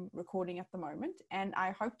Zoom recording at the moment, and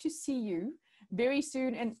I hope to see you very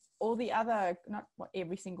soon in all the other, not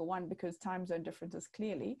every single one because time zone differences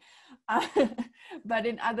clearly, but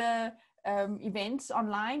in other events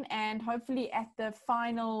online, and hopefully at the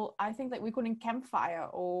final, I think that we're calling campfire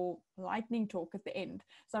or lightning talk at the end.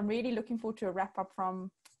 So I'm really looking forward to a wrap up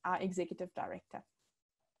from our executive director.